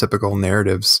many of the typical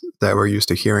narratives that we're used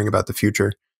to hearing about the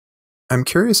future. I'm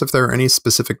curious if there are any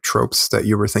specific tropes that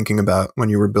you were thinking about when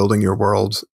you were building your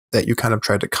world that you kind of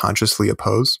tried to consciously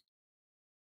oppose?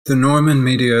 The norm in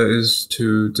media is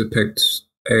to depict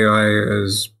AI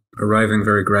as arriving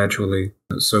very gradually.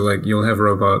 So, like, you'll have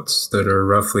robots that are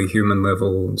roughly human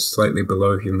level, slightly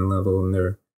below human level, and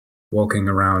they're walking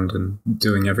around and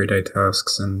doing everyday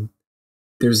tasks. And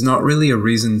there's not really a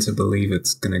reason to believe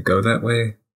it's going to go that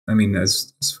way. I mean,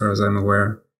 as far as I'm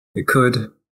aware, it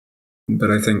could,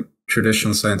 but I think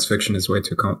traditional science fiction is way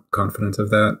too confident of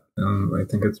that. I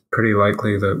think it's pretty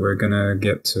likely that we're going to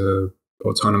get to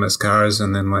autonomous cars,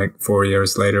 and then like 4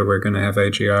 years later, we're going to have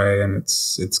AGI, and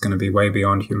it's going to be way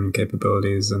beyond human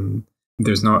capabilities. And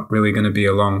there's not really going to be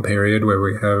a long period where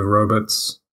we have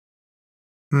robots.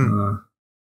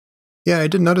 Yeah, I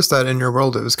did notice that in your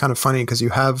world. It was kind of funny because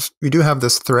we do have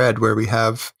this thread where we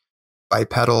have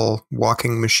bipedal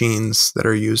walking machines that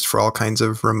are used for all kinds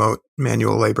of remote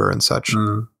manual labor and such.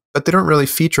 But they don't really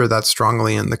feature that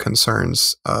strongly in the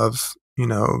concerns of, you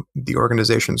know, the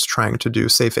organizations trying to do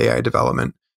safe AI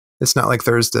development. It's not like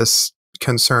there's this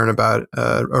concern about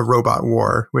a robot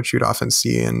war, which you'd often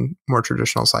see in more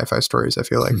traditional sci-fi stories, I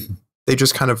feel like. They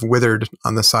just kind of withered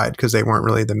on the side because they weren't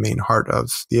really the main heart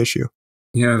of the issue.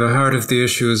 Yeah, the heart of the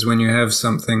issue is when you have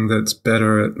something that's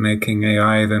better at making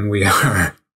AI than we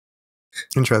are.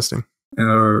 Interesting.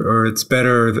 Or it's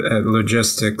better at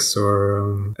logistics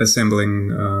or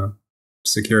assembling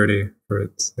security for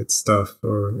its stuff,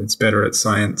 or it's better at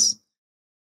science.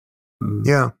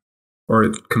 Yeah. Or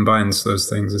it combines those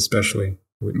things especially.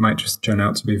 It might just turn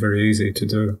out to be very easy to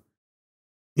do.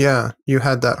 Yeah, you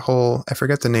had that whole, I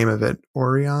forget the name of it,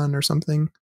 Orion or something?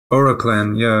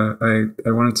 Auckland, yeah.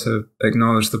 I wanted to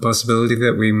acknowledge the possibility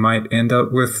that we might end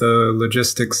up with a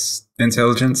logistics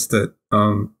intelligence that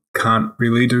can't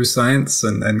really do science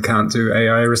and can't do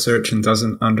AI research and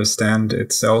doesn't understand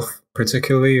itself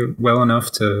particularly well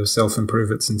enough to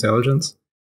self-improve its intelligence.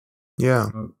 Yeah.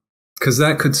 Because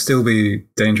that could still be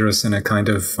dangerous in a kind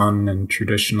of fun and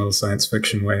traditional science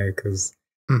fiction way, because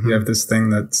you have this thing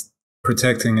that's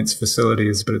protecting its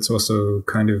facilities, but it's also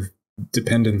kind of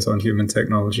dependent on human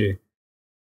technology,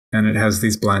 and it has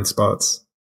these blind spots.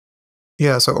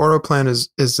 Yeah, so Auroplan is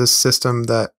this system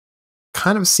that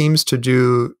kind of seems to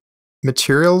do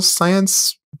materials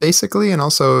science, basically, and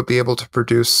also be able to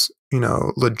produce,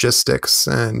 logistics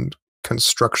and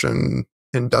construction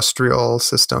industrial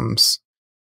systems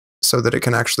so that it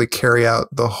can actually carry out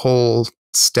the whole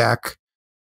stack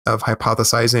of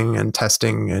hypothesizing and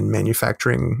testing and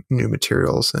manufacturing new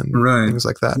materials and things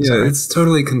like that. Yeah, it's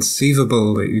totally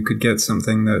conceivable that you could get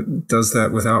something that does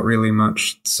that without really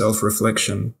much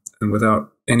self-reflection and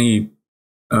without any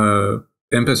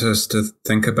impetus to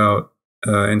think about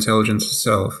intelligence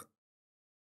itself.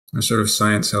 A sort of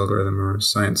science algorithm or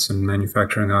science and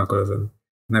manufacturing algorithm.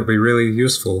 And that would be really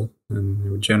useful, and it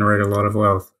would generate a lot of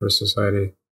wealth for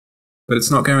society. But it's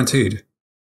not guaranteed.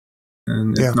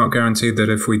 And it's not guaranteed that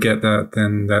if we get that,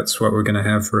 then that's what we're going to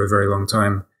have for a very long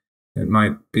time. It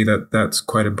might be that that's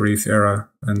quite a brief era,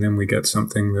 and then we get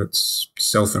something that's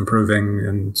self-improving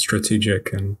and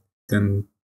strategic, and then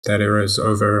that era is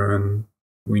over, and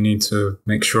we need to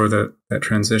make sure that that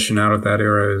transition out of that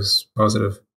era is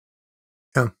positive.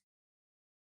 Yeah.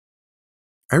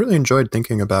 I really enjoyed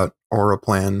thinking about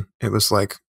Auroplan. It was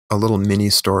like a little mini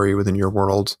story within your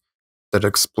world that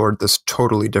explored this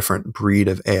totally different breed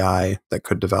of AI that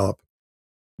could develop.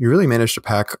 You really managed to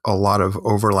pack a lot of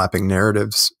overlapping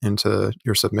narratives into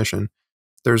your submission.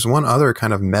 There's one other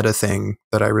kind of meta thing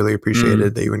that I really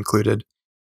appreciated that you included,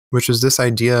 which is this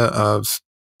idea of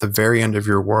the very end of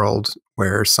your world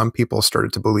where some people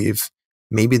started to believe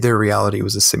maybe their reality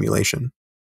was a simulation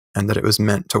and that it was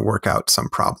meant to work out some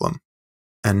problem.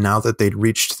 And now that they'd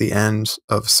reached the end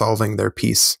of solving their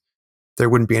piece, there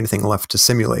wouldn't be anything left to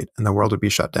simulate and the world would be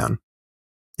shut down.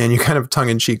 And you kind of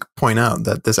tongue-in-cheek point out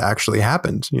that this actually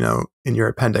happened, in your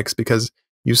appendix because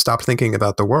you stopped thinking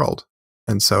about the world.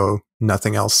 And so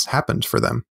nothing else happened for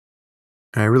them.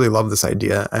 And I really love this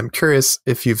idea. I'm curious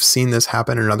if you've seen this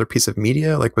happen in another piece of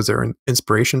media. Like, was there an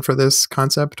inspiration for this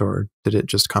concept or did it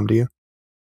just come to you?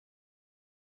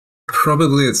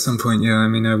 Probably at some point, yeah. I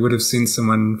mean, I would have seen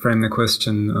someone frame the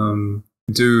question,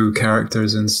 do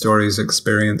characters in stories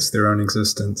experience their own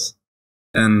existence?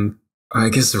 And I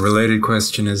guess a related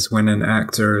question is, when an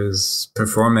actor is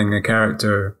performing a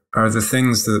character, are the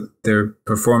things that they're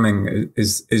performing,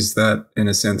 is that in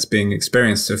a sense being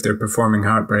experienced? If they're performing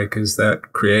heartbreak, is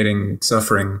that creating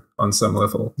suffering on some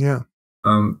level? Yeah.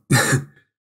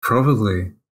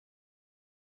 Probably.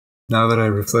 Now that I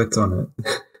reflect on it.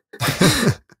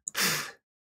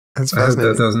 That's I hope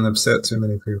fascinating. that doesn't upset too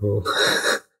many people.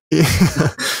 Yeah.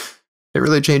 It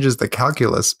really changes the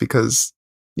calculus because,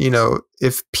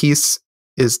 if peace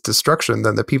is destruction,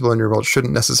 then the people in your world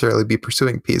shouldn't necessarily be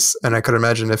pursuing peace. And I could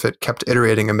imagine if it kept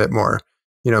iterating a bit more,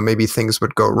 maybe things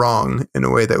would go wrong in a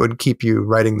way that would keep you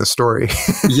writing the story.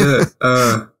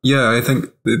 Yeah, I think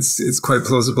it's quite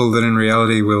plausible that in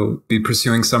reality we'll be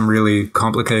pursuing some really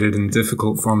complicated and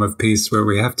difficult form of peace where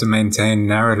we have to maintain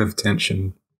narrative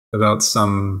tension about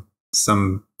some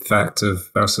fact of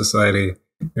our society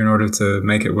in order to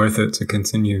make it worth it to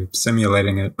continue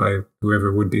simulating it by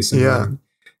whoever would be simulating.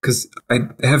 Because I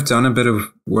have done a bit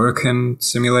of work in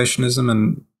simulationism,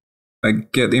 and I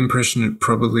get the impression it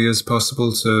probably is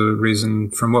possible to reason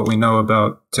from what we know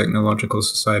about technological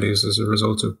societies as a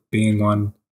result of being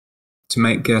one, to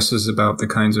make guesses about the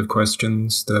kinds of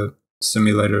questions that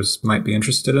simulators might be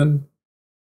interested in.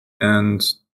 And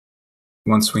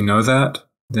once we know that,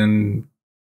 then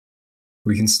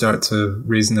we can start to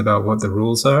reason about what the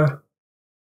rules are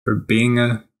for being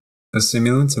a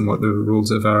simulant and what the rules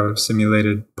of our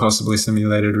possibly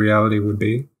simulated reality would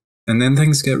be. And then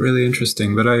things get really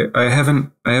interesting. But I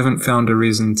haven't found a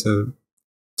reason to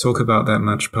talk about that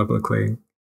much publicly.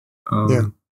 Yeah.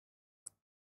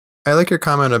 I like your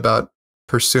comment about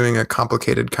pursuing a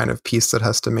complicated kind of piece that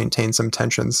has to maintain some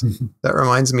tensions. That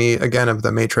reminds me again of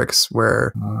The Matrix,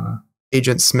 where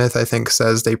Agent Smith, I think,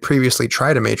 says they previously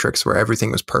tried a Matrix where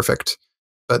everything was perfect,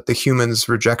 but the humans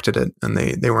rejected it and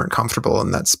they weren't comfortable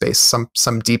in that space.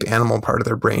 Some deep animal part of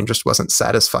their brain just wasn't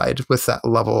satisfied with that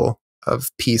level of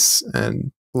peace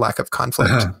and lack of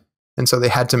conflict. And so they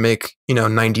had to make,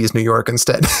 90s New York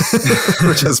instead,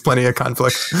 which has plenty of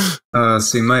conflict.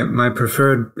 See, my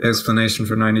preferred explanation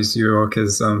for 90s New York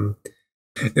is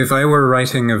if I were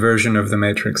writing a version of The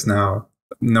Matrix now,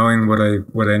 knowing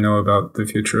what I know about the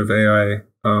future of AI,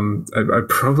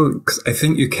 I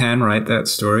think you can write that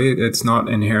story. It's not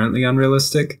inherently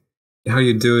unrealistic. How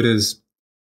you do it is,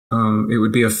 it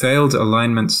would be a failed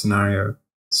alignment scenario.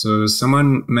 So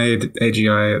someone made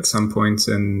AGI at some point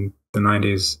in the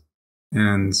 90s,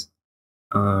 and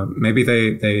maybe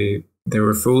they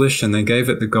were foolish and they gave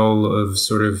it the goal of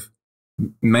sort of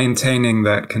maintaining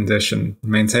that condition,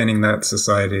 maintaining that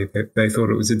society. They thought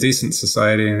it was a decent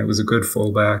society and it was a good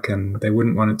fallback, and they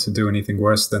wouldn't want it to do anything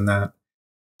worse than that.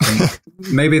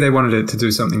 Maybe they wanted it to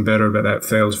do something better, but that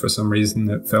failed for some reason.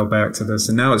 It fell back to this,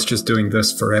 and now it's just doing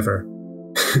this forever.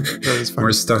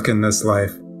 We're stuck in this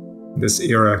life, this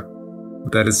era.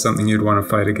 That is something you'd want to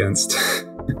fight against.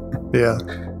 Yeah.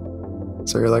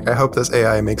 So you're like, I hope this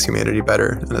AI makes humanity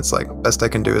better. And it's like, best I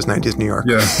can do is 90s New York.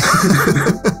 Yeah.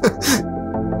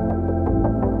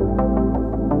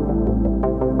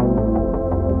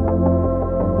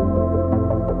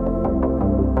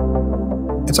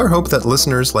 It's our hope that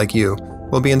listeners like you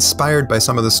will be inspired by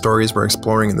some of the stories we're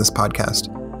exploring in this podcast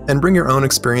and bring your own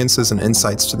experiences and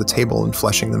insights to the table in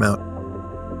fleshing them out.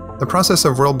 The process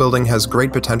of world building has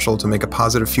great potential to make a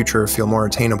positive future feel more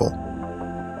attainable.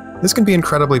 This can be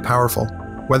incredibly powerful,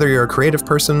 whether you're a creative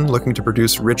person looking to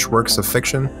produce rich works of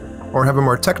fiction, or have a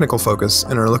more technical focus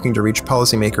and are looking to reach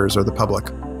policymakers or the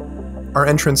public. Our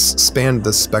entrants spanned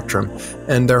this spectrum,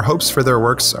 and their hopes for their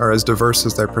works are as diverse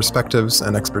as their perspectives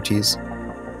and expertise.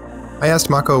 I asked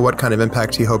Mako what kind of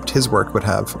impact he hoped his work would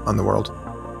have on the world.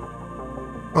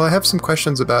 Well, I have some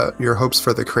questions about your hopes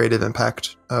for the creative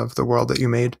impact of the world that you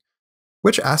made.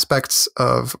 Which aspects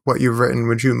of what you've written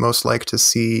would you most like to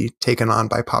see taken on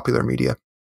by popular media?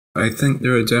 I think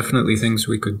there are definitely things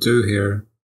we could do here.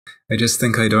 I just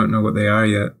think I don't know what they are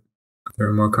yet. There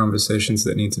are more conversations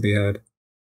that need to be had.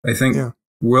 I think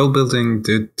world building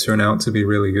did turn out to be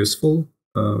really useful,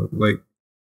 like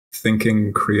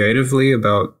thinking creatively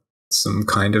about some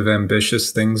kind of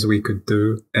ambitious things we could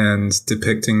do and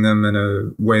depicting them in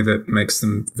a way that makes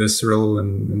them visceral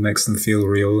and makes them feel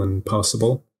real and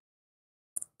possible.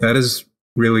 That is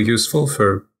really useful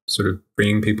for sort of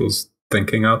bringing people's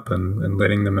thinking up and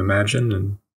letting them imagine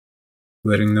and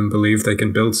letting them believe they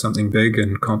can build something big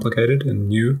and complicated and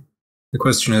new. The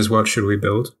question is, what should we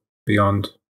build beyond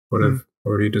what I've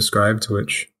already described,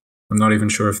 which I'm not even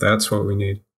sure if that's what we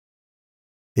need.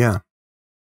 Yeah.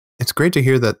 It's great to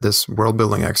hear that this world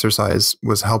building exercise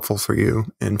was helpful for you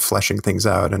in fleshing things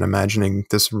out and imagining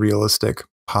this realistic,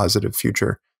 positive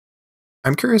future.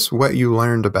 I'm curious what you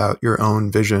learned about your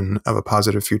own vision of a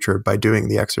positive future by doing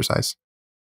the exercise.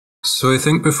 So I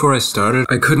think before I started,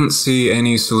 I couldn't see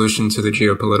any solution to the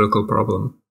geopolitical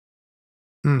problem.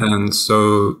 And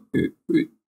so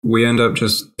we end up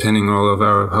just pinning all of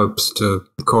our hopes to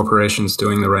corporations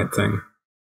doing the right thing.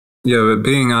 Yeah, but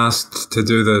being asked to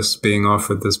do this, being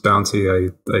offered this bounty, I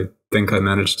think I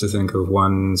managed to think of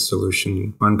one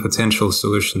solution, one potential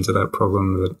solution to that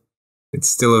problem, that it's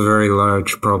still a very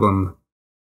large problem.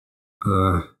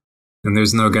 And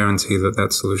there's no guarantee that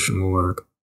that solution will work.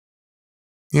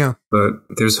 Yeah. But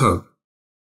there's hope.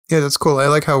 Yeah, that's cool. I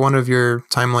like how one of your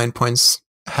timeline points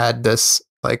had this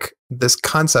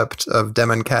concept of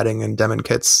demon catting and demon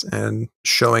kits and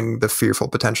showing the fearful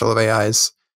potential of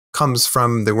AIs comes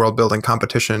from the world building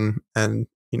competition and,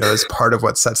 is part of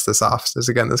what sets this off. There's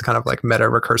again, this kind of like meta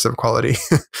recursive quality,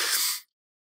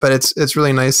 but it's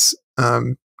really nice,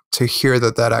 to hear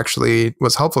that actually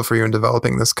was helpful for you in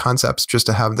developing this concept, just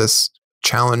to have this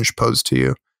challenge posed to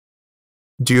you.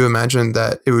 Do you imagine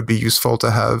that it would be useful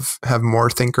to have more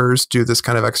thinkers do this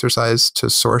kind of exercise to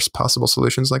source possible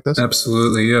solutions like this?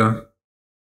 Absolutely, yeah.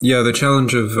 Yeah, the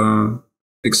challenge of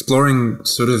exploring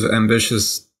sort of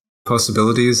ambitious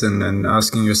possibilities and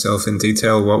asking yourself in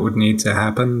detail what would need to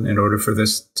happen in order for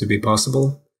this to be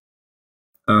possible.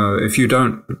 If you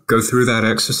don't go through that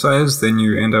exercise, then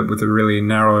you end up with a really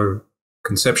narrow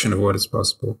conception of what is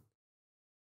possible.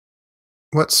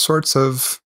 What sorts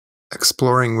of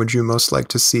exploring would you most like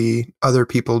to see other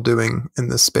people doing in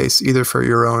this space, either for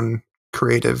your own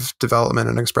creative development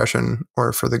and expression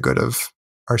or for the good of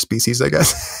our species, I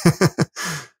guess?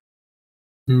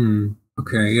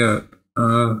 Okay, yeah.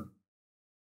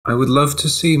 I would love to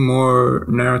see more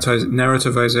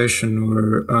narrativization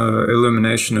or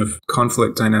illumination of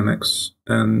conflict dynamics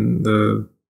and the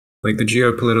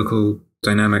geopolitical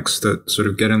dynamics that sort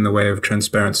of get in the way of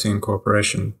transparency and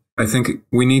cooperation. I think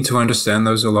we need to understand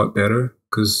those a lot better,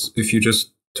 because if you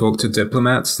just talk to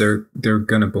diplomats, they're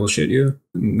going to bullshit you.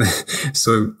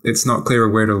 So it's not clear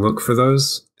where to look for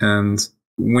those. And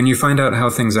when you find out how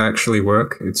things actually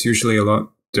work, it's usually a lot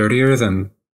dirtier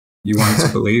than you want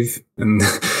to believe. And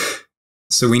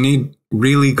so we need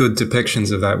really good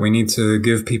depictions of that. We need to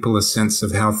give people a sense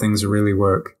of how things really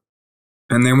work.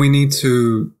 And then we need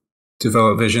to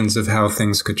develop visions of how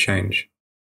things could change.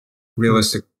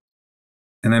 Realistic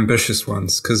and ambitious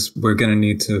ones, because we're going to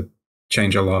need to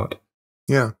change a lot.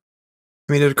 Yeah.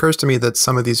 I mean, it occurs to me that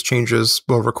some of these changes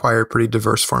will require pretty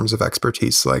diverse forms of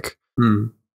expertise, like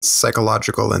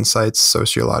psychological insights,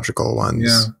 sociological ones.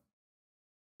 Yeah.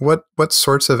 What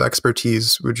sorts of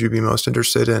expertise would you be most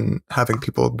interested in having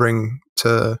people bring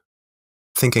to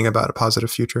thinking about a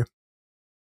positive future?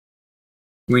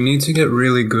 We need to get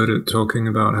really good at talking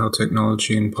about how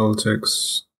technology and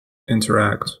politics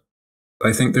interact.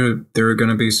 I think there are going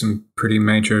to be some pretty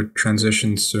major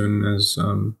transitions soon as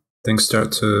things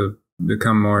start to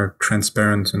become more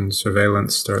transparent and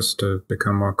surveillance starts to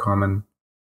become more common.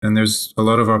 And there's a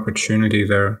lot of opportunity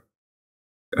there.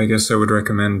 I guess I would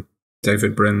recommend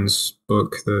David Brin's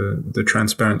book, The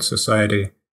Transparent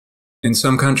Society. In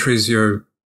some countries, you're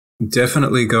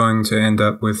definitely going to end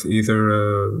up with either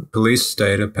a police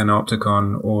state, a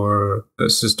panopticon, or a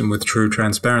system with true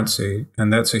transparency.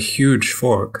 And that's a huge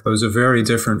fork. Those are very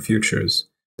different futures.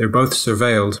 They're both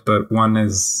surveilled, but one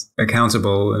is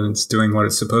accountable and it's doing what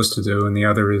it's supposed to do, and the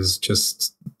other is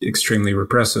just extremely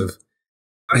repressive.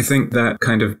 I think that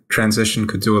kind of transition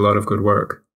could do a lot of good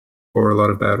work, or a lot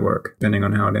of bad work, depending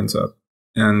on how it ends up.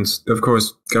 And of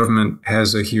course, government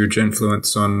has a huge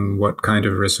influence on what kind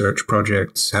of research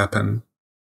projects happen.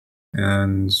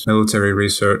 And military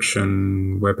research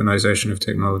and weaponization of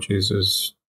technologies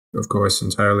is, of course,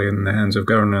 entirely in the hands of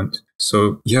government.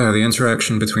 So yeah, the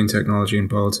interaction between technology and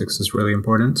politics is really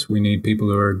important. We need people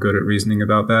who are good at reasoning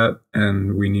about that,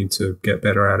 and we need to get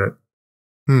better at it.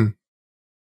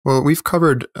 Well, we've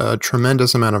covered a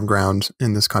tremendous amount of ground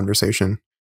in this conversation.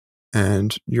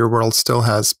 And your world still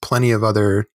has plenty of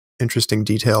other interesting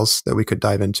details that we could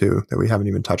dive into that we haven't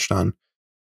even touched on.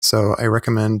 So I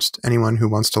recommend anyone who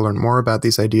wants to learn more about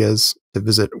these ideas to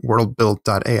visit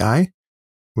worldbuild.ai,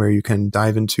 where you can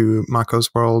dive into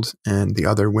Mako's world and the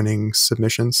other winning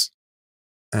submissions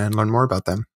and learn more about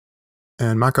them.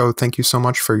 And Mako, thank you so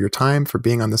much for your time, for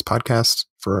being on this podcast,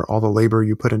 for all the labor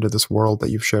you put into this world that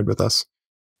you've shared with us.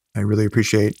 I really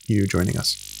appreciate you joining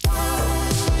us.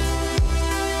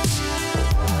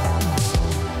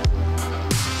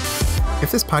 If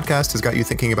this podcast has got you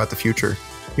thinking about the future,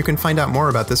 you can find out more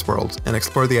about this world and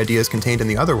explore the ideas contained in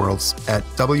the other worlds at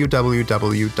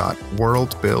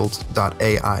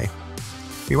www.worldbuild.ai.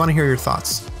 We want to hear your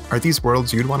thoughts. Are these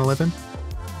worlds you'd want to live in?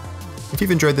 If you've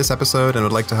enjoyed this episode and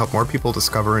would like to help more people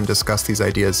discover and discuss these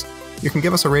ideas, you can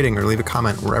give us a rating or leave a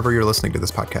comment wherever you're listening to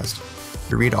this podcast.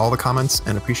 We read all the comments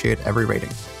and appreciate every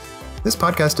rating. This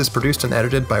podcast is produced and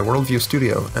edited by Worldview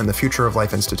Studio and the Future of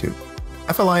Life Institute.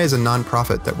 FLI is a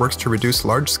nonprofit that works to reduce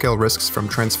large-scale risks from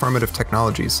transformative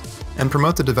technologies and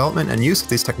promote the development and use of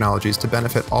these technologies to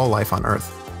benefit all life on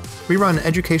Earth. We run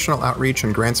educational outreach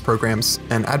and grants programs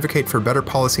and advocate for better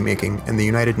policymaking in the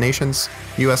United Nations,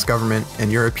 US government,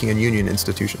 and European Union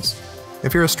institutions.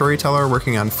 If you're a storyteller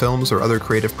working on films or other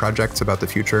creative projects about the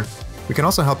future, we can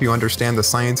also help you understand the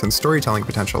science and storytelling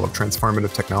potential of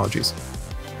transformative technologies.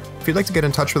 If you'd like to get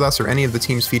in touch with us or any of the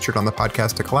teams featured on the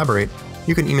podcast to collaborate,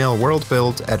 you can email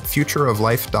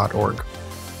worldbuild@futureoflife.org.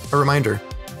 A reminder,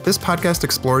 this podcast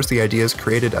explores the ideas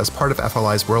created as part of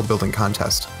FLI's Worldbuilding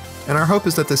Contest, and our hope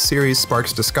is that this series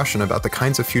sparks discussion about the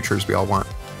kinds of futures we all want.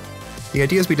 The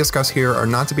ideas we discuss here are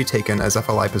not to be taken as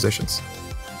FLI positions.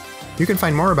 You can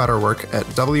find more about our work at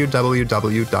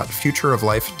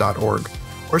www.futureoflife.org,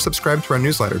 or subscribe to our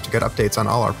newsletter to get updates on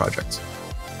all our projects.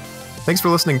 Thanks for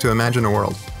listening to Imagine a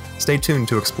World. Stay tuned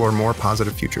to explore more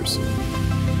positive futures.